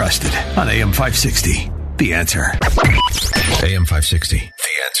to be trusted. On AM 560, The Answer. AM 560,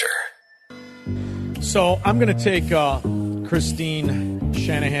 The Answer. So I'm going to take Christine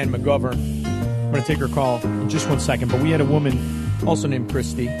Shanahan McGovern. I'm going to take her call in just 1 second, but we had a woman also named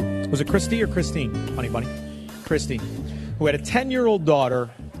Christy. Was it Christy or Christine, honey bunny? Christy, who had a 10-year-old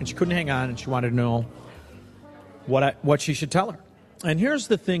daughter, and she couldn't hang on, and she wanted to know what she should tell her. And here's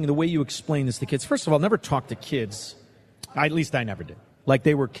the thing, the way you explain this to kids. First of all, never talk to kids, at least I never did, like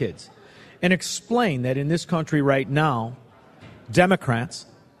they were kids. And explain that in this country right now, Democrats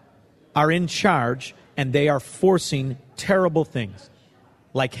are in charge, and they are forcing terrible things,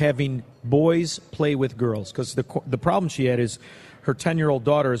 like having boys play with girls. Because the problem she had is her 10-year-old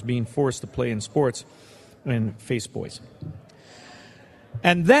daughter is being forced to play in sports and face boys.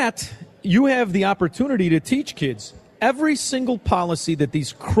 And that, you have the opportunity to teach kids every single policy that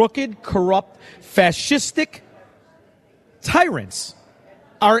these crooked, corrupt, fascistic tyrants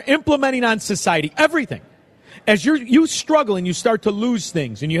are implementing on society. Everything. As you struggle and you start to lose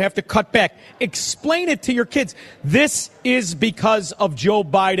things and you have to cut back, explain it to your kids. This is because of Joe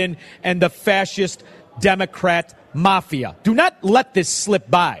Biden and the fascist Democrat mafia. Do not let this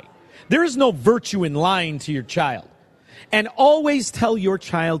slip by. There is no virtue in lying to your child. And always tell your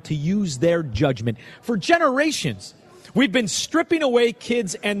child to use their judgment. For generations, we've been stripping away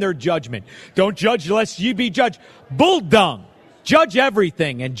kids and their judgment. Don't judge lest ye be judged. Bull dung. Judge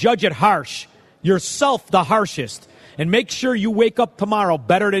everything and judge it harsh. Yourself the harshest. And make sure you wake up tomorrow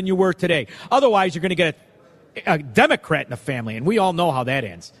better than you were today. Otherwise, you're going to get a Democrat in the family, and we all know how that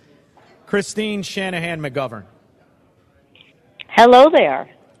ends. Christine Shanahan McGovern. Hello there.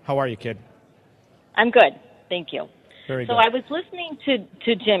 How are you, kid? I'm good. Thank you. Very so good. I was listening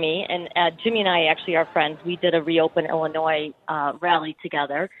to Jimmy, and Jimmy and I actually are friends. We did a Reopen Illinois rally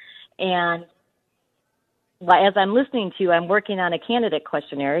together. And as I'm listening to you, I'm working on a candidate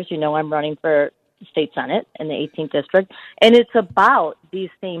questionnaire. As you know, I'm running for state senate in the 18th district, and it's about these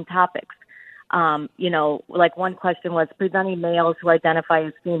same topics. Like one question was preventing males who identify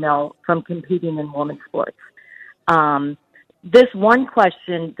as female from competing in women's sports. This one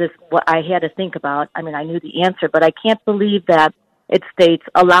question, what I had to think about, I mean, I knew the answer, but I can't believe that it states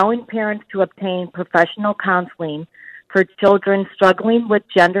allowing parents to obtain professional counseling for children struggling with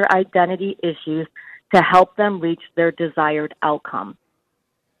gender identity issues to help them reach their desired outcome.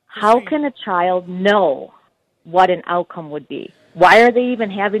 How can a child know what an outcome would be? Why are they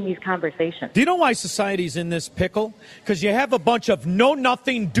even having these conversations? Do you know why society's in this pickle? Because you have a bunch of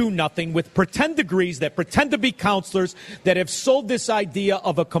know-nothing, do-nothing with pretend degrees that pretend to be counselors that have sold this idea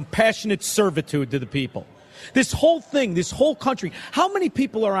of a compassionate servitude to the people. This whole thing, this whole country, how many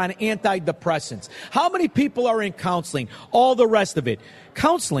people are on antidepressants? How many people are in counseling? All the rest of it.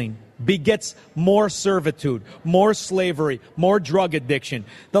 Counseling begets more servitude, more slavery, more drug addiction.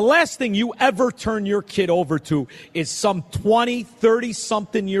 The last thing you ever turn your kid over to is some 20,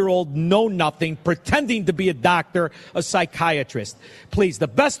 30-something-year-old know-nothing pretending to be a doctor, a psychiatrist. Please, the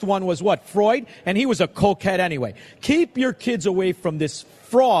best one was what? Freud? And he was a cokehead anyway. Keep your kids away from this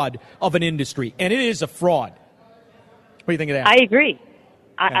fraud of an industry, and it is a fraud. What do you think of that? I agree.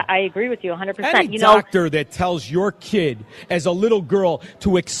 I agree with you 100%. Any doctor that tells your kid as a little girl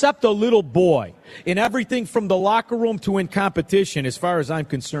to accept a little boy in everything from the locker room to in competition, as far as I'm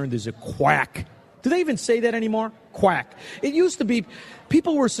concerned, is a quack. Do they even say that anymore? Quack. It used to be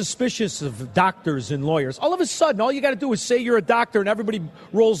people were suspicious of doctors and lawyers. All of a sudden, all you got to do is say you're a doctor and everybody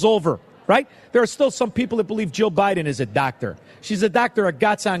rolls over, right? There are still some people that believe Jill Biden is a doctor. She's a doctor of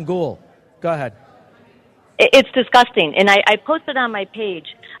Gatsangul. Go ahead. It's disgusting. And I posted on my page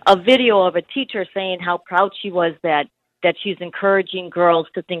a video of a teacher saying how proud she was that she's encouraging girls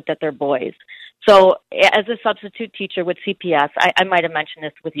to think that they're boys. So as a substitute teacher with CPS, I might have mentioned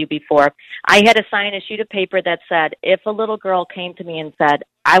this with you before, I had to sign a sheet of paper that said, if a little girl came to me and said,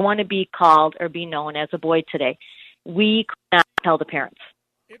 I want to be called or be known as a boy today, we could not tell the parents.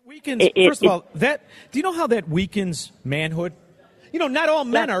 It weakens, first of all, do you know how that weakens manhood? You know, not all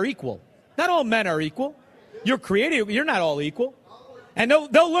men are equal. Not all men are equal. You're creative. You're not all equal. And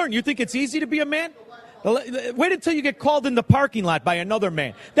they'll learn. You think it's easy to be a man? Wait until you get called in the parking lot by another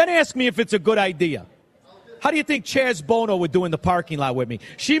man. Then ask me if it's a good idea. How do you think Chaz Bono would do in the parking lot with me?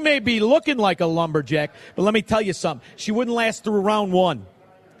 She may be looking like a lumberjack, but let me tell you something. She wouldn't last through round one.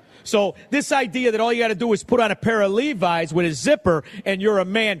 So this idea that all you got to do is put on a pair of Levi's with a zipper and you're a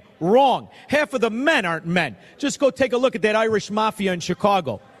man, wrong. Half of the men aren't men. Just go take a look at that Irish mafia in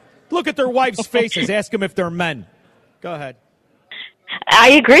Chicago. Look at their wives' faces. Ask them if they're men. Go ahead.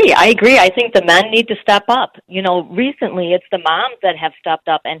 I agree. I think the men need to step up. Recently it's the moms that have stepped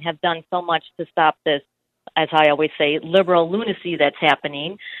up and have done so much to stop this, as I always say, liberal lunacy that's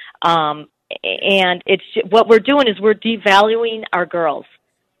happening. And it's what we're doing is we're devaluing our girls,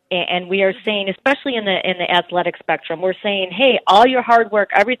 and we are saying, especially in the athletic spectrum, we're saying, hey, all your hard work,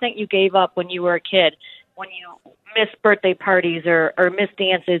 everything you gave up when you were a kid, when you missed birthday parties or missed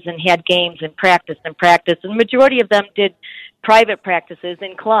dances and had games and practice, and the majority of them did private practices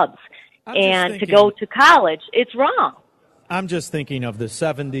in clubs, and to go to college, it's wrong. I'm just thinking of the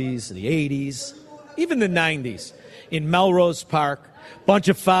 70s, the 80s, even the 90s in Melrose Park. Bunch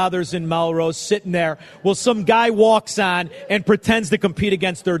of fathers in Melrose sitting there. Well, some guy walks on and pretends to compete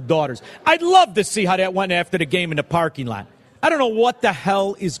against their daughters. I'd love to see how that went after the game in the parking lot. I don't know what the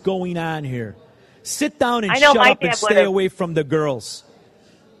hell is going on here. Sit down and shut up and stay away from the girls.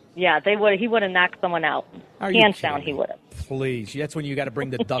 Yeah, he would have knocked someone out. Hands down, he would have. Please. That's when you got to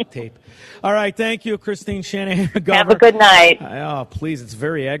bring the duct tape. All right, thank you, Christine Shanahan. Have a good night. Oh, please. It's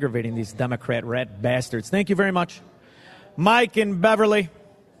very aggravating, these Democrat rat bastards. Thank you very much. Mike in Beverly.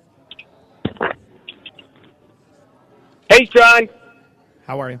 Hey, Sean.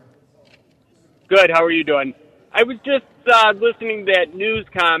 How are you? Good. How are you doing? I was just listening to that news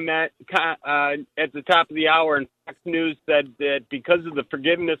comment at the top of the hour, and Fox News said that because of the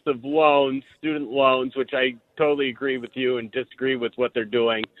forgiveness of loans, student loans, which I totally agree with you and disagree with what they're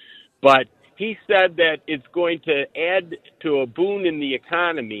doing, but he said that it's going to add to a boon in the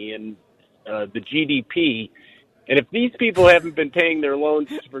economy and the GDP. And if these people haven't been paying their loans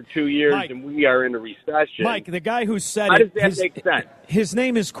for 2 years, Mike, and we are in a recession, Mike, the guy who said how does that make sense? His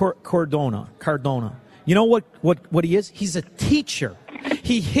name is Cardona. You know what he is? He's a teacher.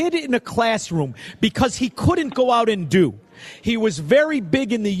 He hid in a classroom because he couldn't go out and do. He was very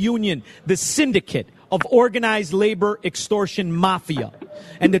big in the union, the syndicate of organized labor extortion mafia.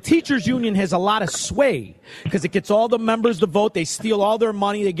 And the teachers union has a lot of sway because it gets all the members to vote. They steal all their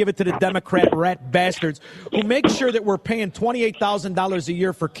money. They give it to the Democrat rat bastards who make sure that we're paying $28,000 a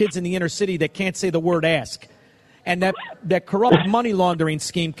year for kids in the inner city that can't say the word ask. And that corrupt money laundering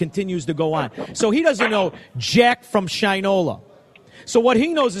scheme continues to go on. So he doesn't know jack from Shinola. So what he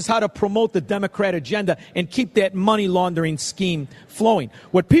knows is how to promote the Democrat agenda and keep that money laundering scheme flowing.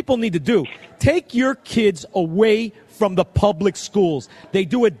 What people need to do, take your kids away from the public schools. They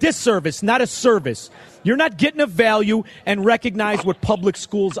do a disservice, not a service. You're not getting a value, and recognize what public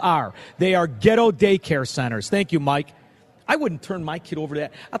schools are. They are ghetto daycare centers. Thank you, Mike. I wouldn't turn my kid over to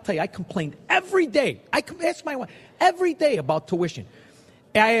that. I'll tell you, I complained every day. I ask my wife every day about tuition.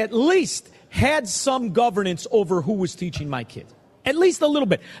 I at least had some governance over who was teaching my kids. At least a little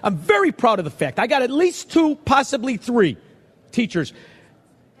bit. I'm very proud of the fact I got at least 2, possibly 3 teachers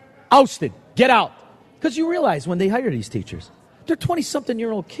ousted. Get out. Because you realize when they hire these teachers, they're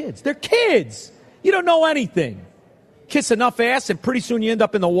 20-something-year-old kids. They're kids. You don't know anything. Kiss enough ass, and pretty soon you end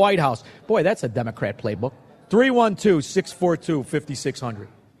up in the White House. Boy, that's a Democrat playbook. 312-642-5600.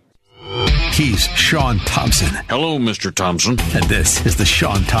 He's Sean Thompson. Hello, Mr. Thompson. And this is the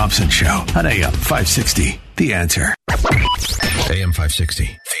Sean Thompson Show on AM 560. The Answer. AM 560.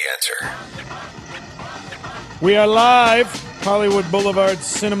 The Answer. We are live. Hollywood Boulevard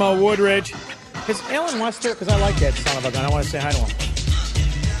Cinema, Woodridge. Is Alan Wester? Because I like that son of a gun. I want to say hi to him.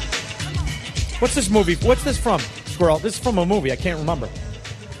 What's this movie? What's this from, Squirrel? This is from a movie. I can't remember.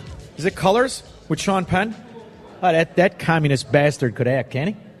 Is it Colors with Sean Penn? Oh, that communist bastard could act, can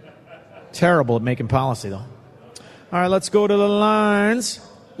he? Terrible at making policy, though. All right, let's go to the lines.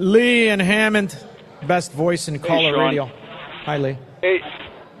 Lee and Hammond, best voice in caller radio. Hi, Lee. Hey,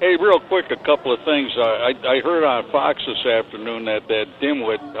 real quick, a couple of things. I heard on Fox this afternoon that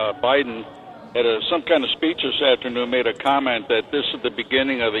dimwit Biden had some kind of speech this afternoon, made a comment that this is the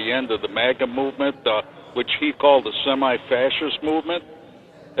beginning of the end of the MAGA movement, which he called the semi-fascist movement.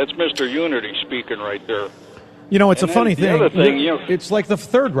 That's Mr. Unity speaking right there. You know, it's a funny thing. It's like the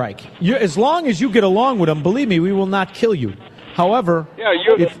Third Reich. As long as you get along with them, believe me, we will not kill you. However,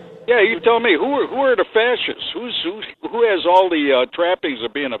 you tell me who are the fascists? Who has all the trappings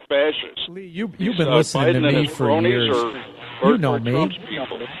of being a fascist? Lee, you've been listening Biden to me for years. You know me.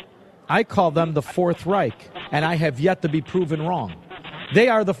 I call them the Fourth Reich, and I have yet to be proven wrong. They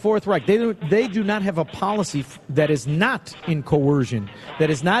are the Fourth Reich. They do not have a policy that is not in coercion, that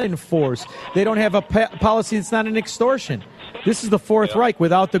is not in force. They don't have a policy that's not in extortion. This is the Fourth Reich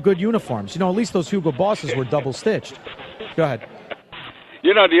without the good uniforms. You know, at least those Hugo Bosses were double-stitched. Go ahead.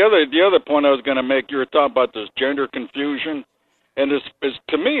 You know, the other point I was going to make, you were talking about this gender confusion, and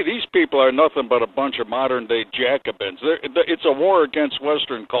to me, these people are nothing but a bunch of modern-day Jacobins. It's a war against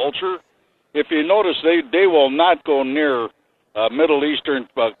Western culture. If you notice, they will not go near Middle Eastern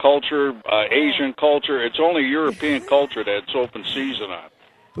culture, Asian culture. It's only European culture that's open season on.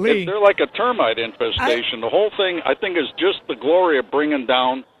 Lee, they're like a termite infestation. The whole thing, I think, is just the glory of bringing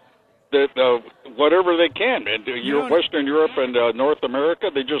down whatever they can. And Western Europe and North America,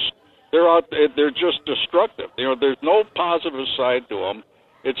 they're out. They're just destructive. You know, there's no positive side to them.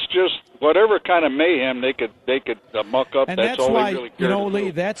 It's just whatever kind of mayhem they could muck up. And that's all why, they really care to Lee,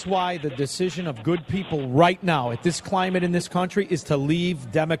 do. that's why the decision of good people right now at this climate in this country is to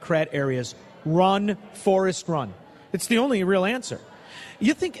leave Democrat areas. Run, Forrest, run. It's the only real answer.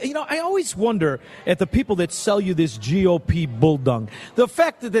 You think, I always wonder at the people that sell you this GOP bulldung. The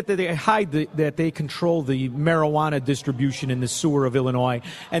fact that they hide that they control the marijuana distribution in the sewer of Illinois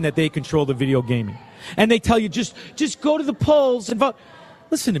and that they control the video gaming. And they tell you just go to the polls and vote.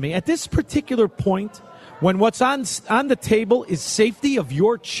 Listen to me. At this particular point, when what's on the table is safety of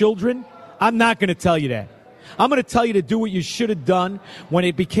your children, I'm not going to tell you that. I'm going to tell you to do what you should have done when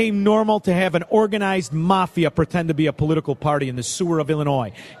it became normal to have an organized mafia pretend to be a political party in the sewer of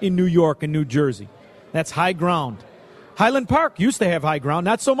Illinois, in New York and New Jersey. That's high ground. Highland Park used to have high ground.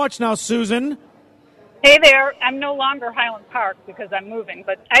 Not so much now, Susan. Hey there. I'm no longer Highland Park because I'm moving,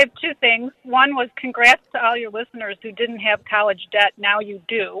 but I have two things. One was congrats to all your listeners who didn't have college debt. Now you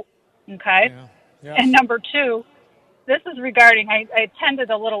do. Okay? Yeah. And number two, this is regarding, I attended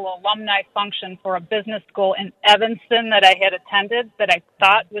a little alumni function for a business school in Evanston that I had attended that I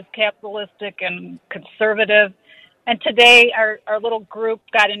thought was capitalistic and conservative. And today our little group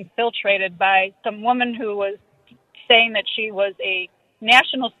got infiltrated by some woman who was saying that she was a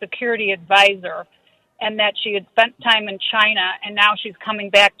national security advisor and that she had spent time in China, and now she's coming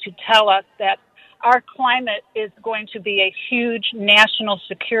back to tell us that our climate is going to be a huge national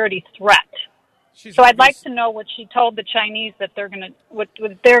security threat. So I'd like to know what she told the Chinese that what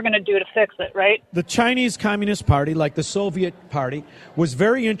they're gonna do to fix it, right? The Chinese Communist Party, like the Soviet Party, was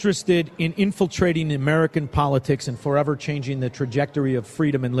very interested in infiltrating American politics and forever changing the trajectory of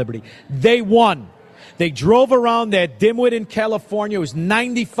freedom and liberty. They won. They drove around that dimwit in California who was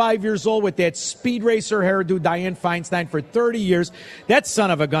 95 years old with that speed racer hairdo, Dianne Feinstein, for 30 years. That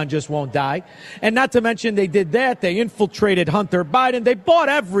son of a gun just won't die. And not to mention they did that. They infiltrated Hunter Biden. They bought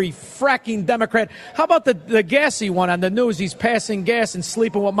every fracking Democrat. How about the gassy one on the news? He's passing gas and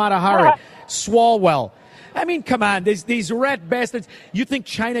sleeping with Mata Hari. Swalwell. I mean, come on, these rat bastards. You think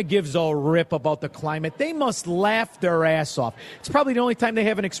China gives a rip about the climate? They must laugh their ass off. It's probably the only time they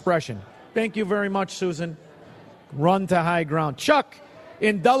have an expression. Thank you very much, Susan. Run to high ground. Chuck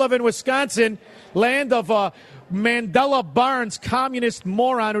in Delavan, Wisconsin, land of Mandela Barnes, communist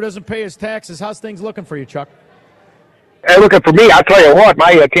moron who doesn't pay his taxes. How's things looking for you, Chuck? Hey, looking for me, I'll tell you what,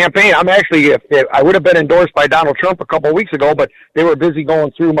 my campaign, I'm actually, if I would have been endorsed by Donald Trump a couple of weeks ago, but they were busy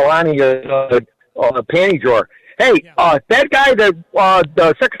going through Melania's panty drawer. Hey, that guy,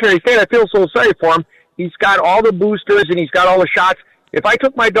 the Secretary of State, I feel so sorry for him. He's got all the boosters and he's got all the shots. If I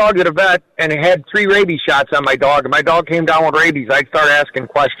took my dog to the vet and had 3 rabies shots on my dog and my dog came down with rabies, I'd start asking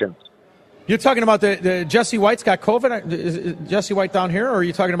questions. You're talking about the Jesse White's got COVID? Is Jesse White down here, or are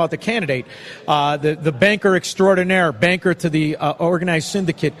you talking about the candidate, the banker extraordinaire, banker to the organized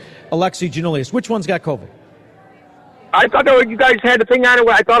syndicate, Alexei Giannoulias? Which one's got COVID? I thought you guys had a thing on it.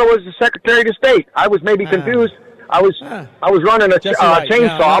 I thought it was the Secretary of State. I was maybe confused. I was running a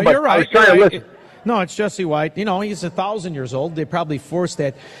chainsaw, but right, I was trying to listen. No, it's Jesse White. You know, he's 1,000 years old. They probably forced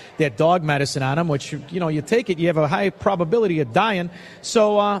that dog medicine on him, which, you take it, you have a high probability of dying.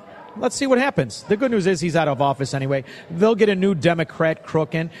 So let's see what happens. The good news is he's out of office anyway. They'll get a new Democrat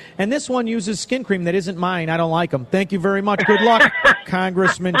crook in. And this one uses skin cream that isn't mine. I don't like him. Thank you very much. Good luck,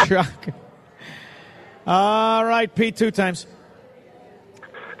 Congressman Chuck. All right, Pete, 2 times.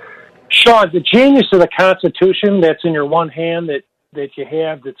 Sean, the genius of the Constitution that's in your one hand that you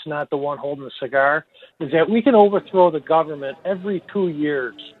have that's not the one holding the cigar is that we can overthrow the government every 2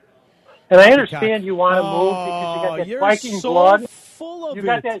 years. And I understand you want to move because you got that Viking blood. Full of you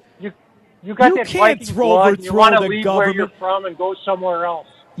got it. that you got that Viking blood. And you want to leave where you're from and go somewhere else.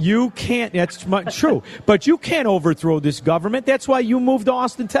 You can't. That's true. But you can't overthrow this government. That's why you moved to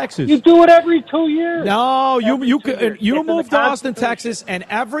Austin, Texas. You do it every 2 years. No, you moved to Austin, Texas, and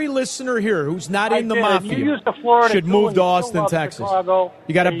every listener here who's not in the mafia should move to Austin, Texas. Chicago,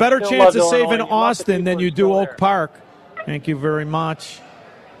 you got a better chance of saving Austin than you do Oak Park. Thank you very much.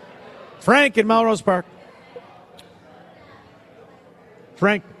 Frank in Melrose Park.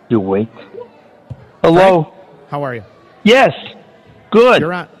 Frank. You wait. Hello. Frank, how are you? Yes. Good.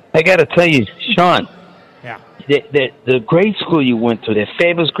 You're on. I got to tell you, Sean. Yeah. The grade school you went to, that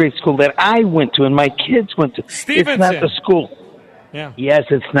fabulous grade school that I went to and my kids went to, Stevenson. it's not the school. Yeah. Yes,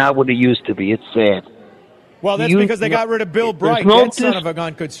 it's not what it used to be. It's sad. Well, that's because they got rid of Bill Bright. no That son of a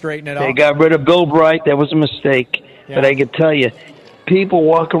gun could straighten it out. They got rid of Bill Bright. That was a mistake. Yeah. But I can tell you, people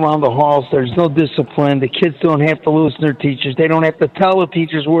walk around the halls. There's no discipline. The kids don't have to listen to their teachers. They don't have to tell the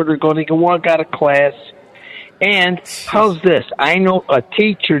teachers where they're going. They can walk out of class. And how's this? I know a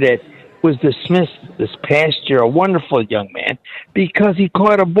teacher that was dismissed this past year, a wonderful young man, because he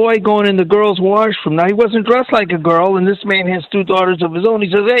caught a boy going in the girls' washroom. Now, he wasn't dressed like a girl, and this man has 2 daughters of his own.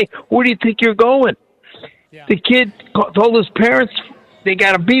 He says, hey, where do you think you're going? Yeah. The kid told his parents they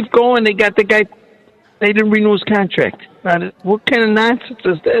got a beef going. They got the guy. They didn't renew his contract. Now, what kind of nonsense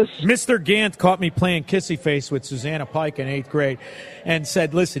is this? Mr. Gant caught me playing kissy face with Susanna Pike in 8th grade and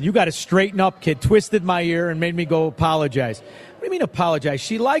said, listen, you got to straighten up, kid. Twisted my ear and made me go apologize. What do you mean apologize?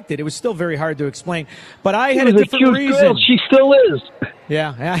 She liked it. It was still very hard to explain. But I had a different reason. Girl. She still is.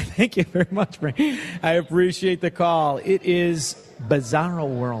 Yeah, thank you very much, Frank. I appreciate the call. It is bizarro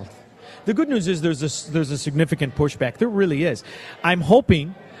world. The good news is there's a significant pushback. There really is. I'm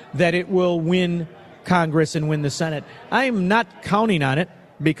hoping that it will win Congress and win the Senate. I am not counting on it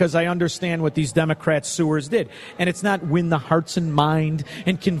because I understand what these Democrat sewers did. And it's not win the hearts and mind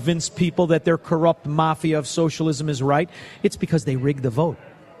and convince people that their corrupt mafia of socialism is right. It's because they rigged the vote.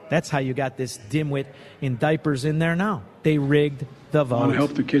 That's how you got this dimwit in diapers in there now. They rigged the vote. I want to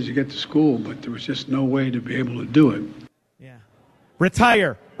help the kids to get to school, but there was just no way to be able to do it. Yeah.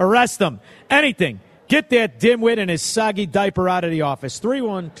 Retire. Arrest them. Anything. Get that dimwit and his soggy diaper out of the office.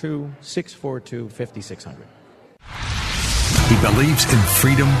 312-642-5600. He believes in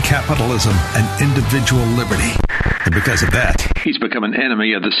freedom, capitalism, and individual liberty. And because of that, he's become an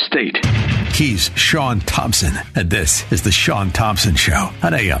enemy of the state. He's Sean Thompson, and this is the Sean Thompson Show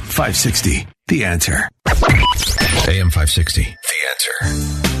on AM 560. The Answer. AM 560. The Answer.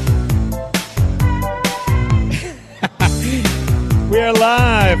 We are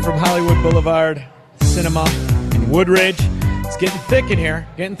live from Hollywood Boulevard Cinema in Woodridge. It's getting thick in here.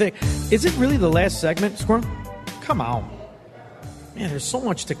 Getting thick. Is it really the last segment, Squirrel? Come on. Man, there's so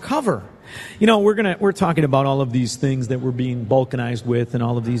much to cover. You know, we're talking about all of these things that we're being balkanized with and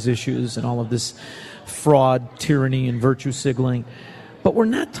all of these issues and all of this fraud, tyranny, and virtue signaling. But we're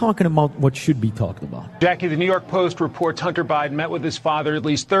not talking about what should be talked about. Jackie, the New York Post reports Hunter Biden met with his father at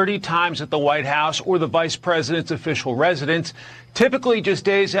least 30 times at the White House or the vice president's official residence, typically just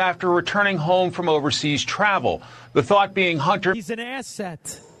days after returning home from overseas travel. The thought being Hunter... He's an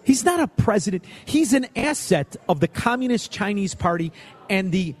asset. He's not a president. He's an asset of the Communist Chinese Party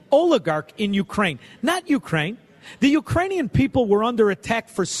and the oligarch in Ukraine. Not Ukraine. The Ukrainian people were under attack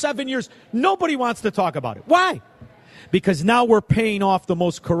for 7 years. Nobody wants to talk about it. Why? Because now we're paying off the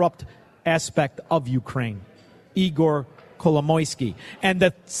most corrupt aspect of Ukraine, Igor Kolomoisky. And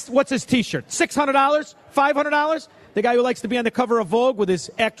what's his T-shirt? $600? $500? The guy who likes to be on the cover of Vogue with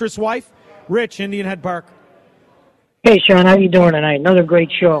his actress wife, Rich, Indian Head Park. Hey, Sean, how you doing tonight? Another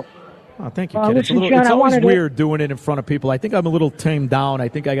great show. Oh, thank you, kid. It's always weird doing it in front of people. I think I'm a little tamed down. I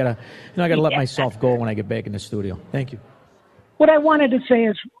think I gotta let myself go when I get back in the studio. Thank you. What I wanted to say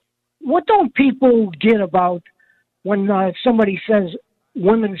is, what don't people get about when somebody says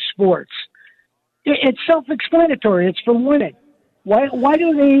women's sports? It's self-explanatory. It's for women. Why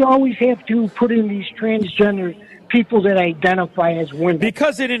do they always have to put in these transgender people that identify as women?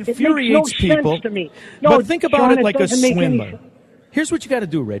 Because it infuriates people. Sense to me. But think about Sean, it like a swindler. Here's what you got to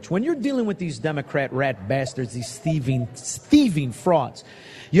do, Rich. When you're dealing with these Democrat rat bastards, these thieving frauds,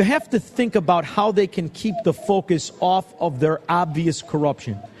 you have to think about how they can keep the focus off of their obvious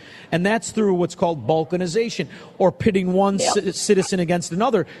corruption. And that's through what's called balkanization, or pitting one citizen against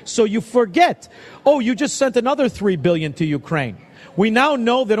another. So you forget, you just sent another $3 billion to Ukraine. We now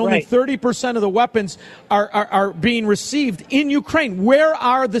know that only 30% of the weapons are being received in Ukraine. Where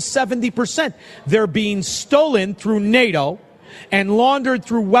are the 70%? They're being stolen through NATO and laundered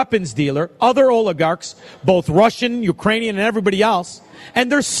through weapons dealer, other oligarchs, both Russian, Ukrainian, and everybody else.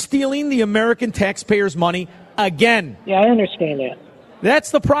 And they're stealing the American taxpayers' money again. Yeah, I understand that.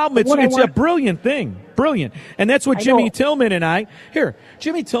 That's the problem. It's a brilliant thing. Brilliant. And that's what Jimmy Tillman and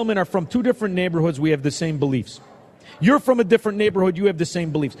Jimmy Tillman are from two different neighborhoods. We have the same beliefs. You're from a different neighborhood. You have the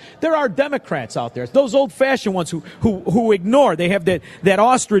same beliefs. There are Democrats out there, those old-fashioned ones who ignore. They have that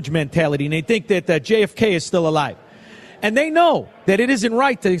ostrich mentality, and they think that JFK is still alive. And they know that it isn't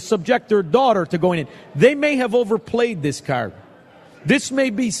right to subject their daughter to going in. They may have overplayed this card. This may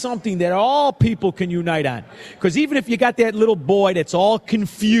be something that all people can unite on. Because even if you got that little boy that's all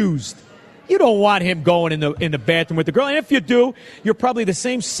confused, You don't want him going in the bathroom with the girl. And if you do, you're probably the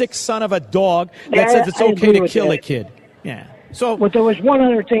same sick son of a dog that says it's okay to kill a kid. Yeah. So, but there was one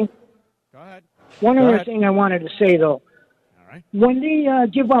other thing. Go ahead. One other thing I wanted to say, though. All right. When they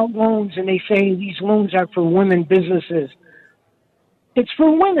give out loans and they say these loans are for women businesses, it's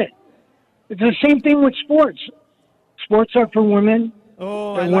for women. It's the same thing with sports. Sports are for women.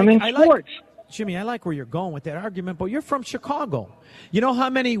 Oh, they're women's sports. Jimmy, I like where you're going with that argument, but you're from Chicago. You know how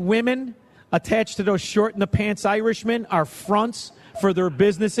many women attached to those short-in-the-pants Irishmen are fronts for their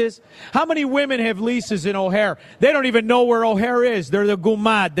businesses? How many women have leases in O'Hare? They don't even know where O'Hare is. They're the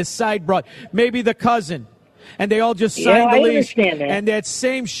gumad, the side broad, maybe the cousin. And they all just sign the lease. That. And that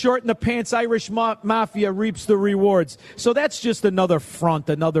same short-in-the-pants Irish mafia reaps the rewards. So that's just another front,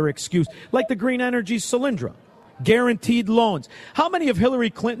 another excuse. Like the Green Energy Solyndra. Guaranteed loans. How many of Hillary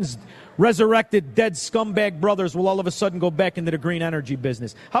Clinton's resurrected dead scumbag brothers will all of a sudden go back into the green energy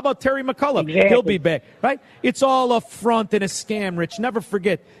business? How about Terry McCullough? Exactly. He'll be back, right? It's all a front and a scam, Rich. Never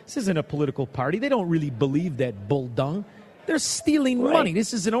forget, this isn't a political party. They don't really believe that bull dung. They're stealing money.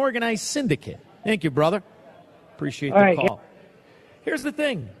 This is an organized syndicate. Thank you, brother. Appreciate the call. Here's the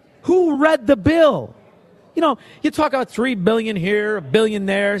thing. Who read the bill? You know, you talk about $3 billion here, $1 billion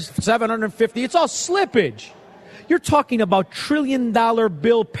there, $750. It's all slippage. You're talking about $1 trillion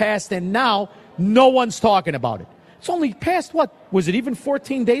bill passed, and now no one's talking about it. It's only passed, what, was it even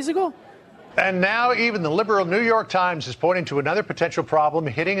 14 days ago? And now even the liberal New York Times is pointing to another potential problem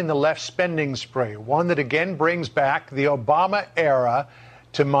hitting in the left spending spree, one that again brings back the Obama era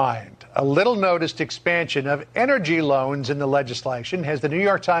to mind. A little noticed expansion of energy loans in the legislation, has the New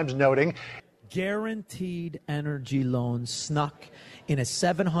York Times noting. Guaranteed energy loans snuck in a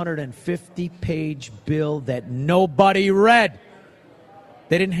 750-page bill that nobody read.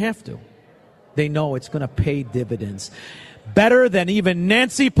 They didn't have to. They know it's going to pay dividends. Better than even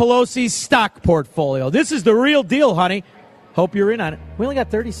Nancy Pelosi's stock portfolio. This is the real deal, honey. Hope you're in on it. We only got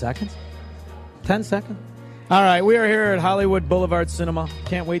 30 seconds. 10 seconds. All right, we are here at Hollywood Boulevard Cinema.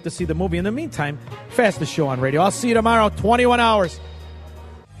 Can't wait to see the movie. In the meantime, fastest show on radio. I'll see you tomorrow, 21 hours.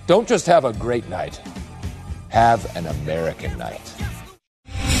 Don't just have a great night. Have an American night.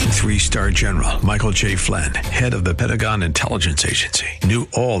 3-star General Michael J. Flynn, head of the Pentagon Intelligence Agency, knew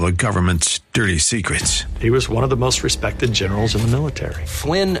all the government's dirty secrets. He was one of the most respected generals in the military.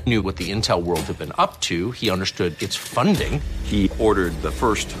 Flynn knew what the intel world had been up to. He understood its funding. He ordered the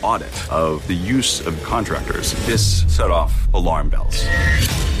first audit of the use of contractors. This set off alarm bells.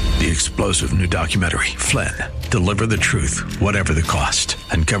 The explosive new documentary, Flynn, Deliver the Truth, Whatever the Cost,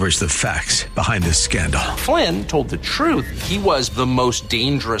 uncovers the facts behind this scandal. Flynn told the truth. He was the most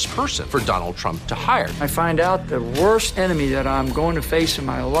dangerous person for Donald Trump to hire. I find out the worst enemy that I'm going to face in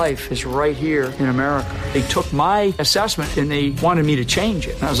my life is right here in America. They took my assessment and they wanted me to change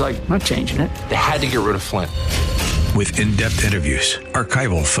it. And I was like, I'm not changing it. They had to get rid of Flynn. With in-depth interviews,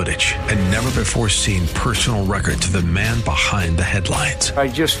 archival footage, and never-before-seen personal records of the man behind the headlines. I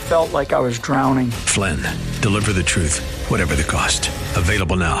just felt like I was drowning. Flynn, Deliver the Truth, Whatever the Cost.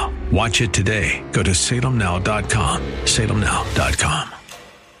 Available now. Watch it today. Go to salemnow.com. salemnow.com.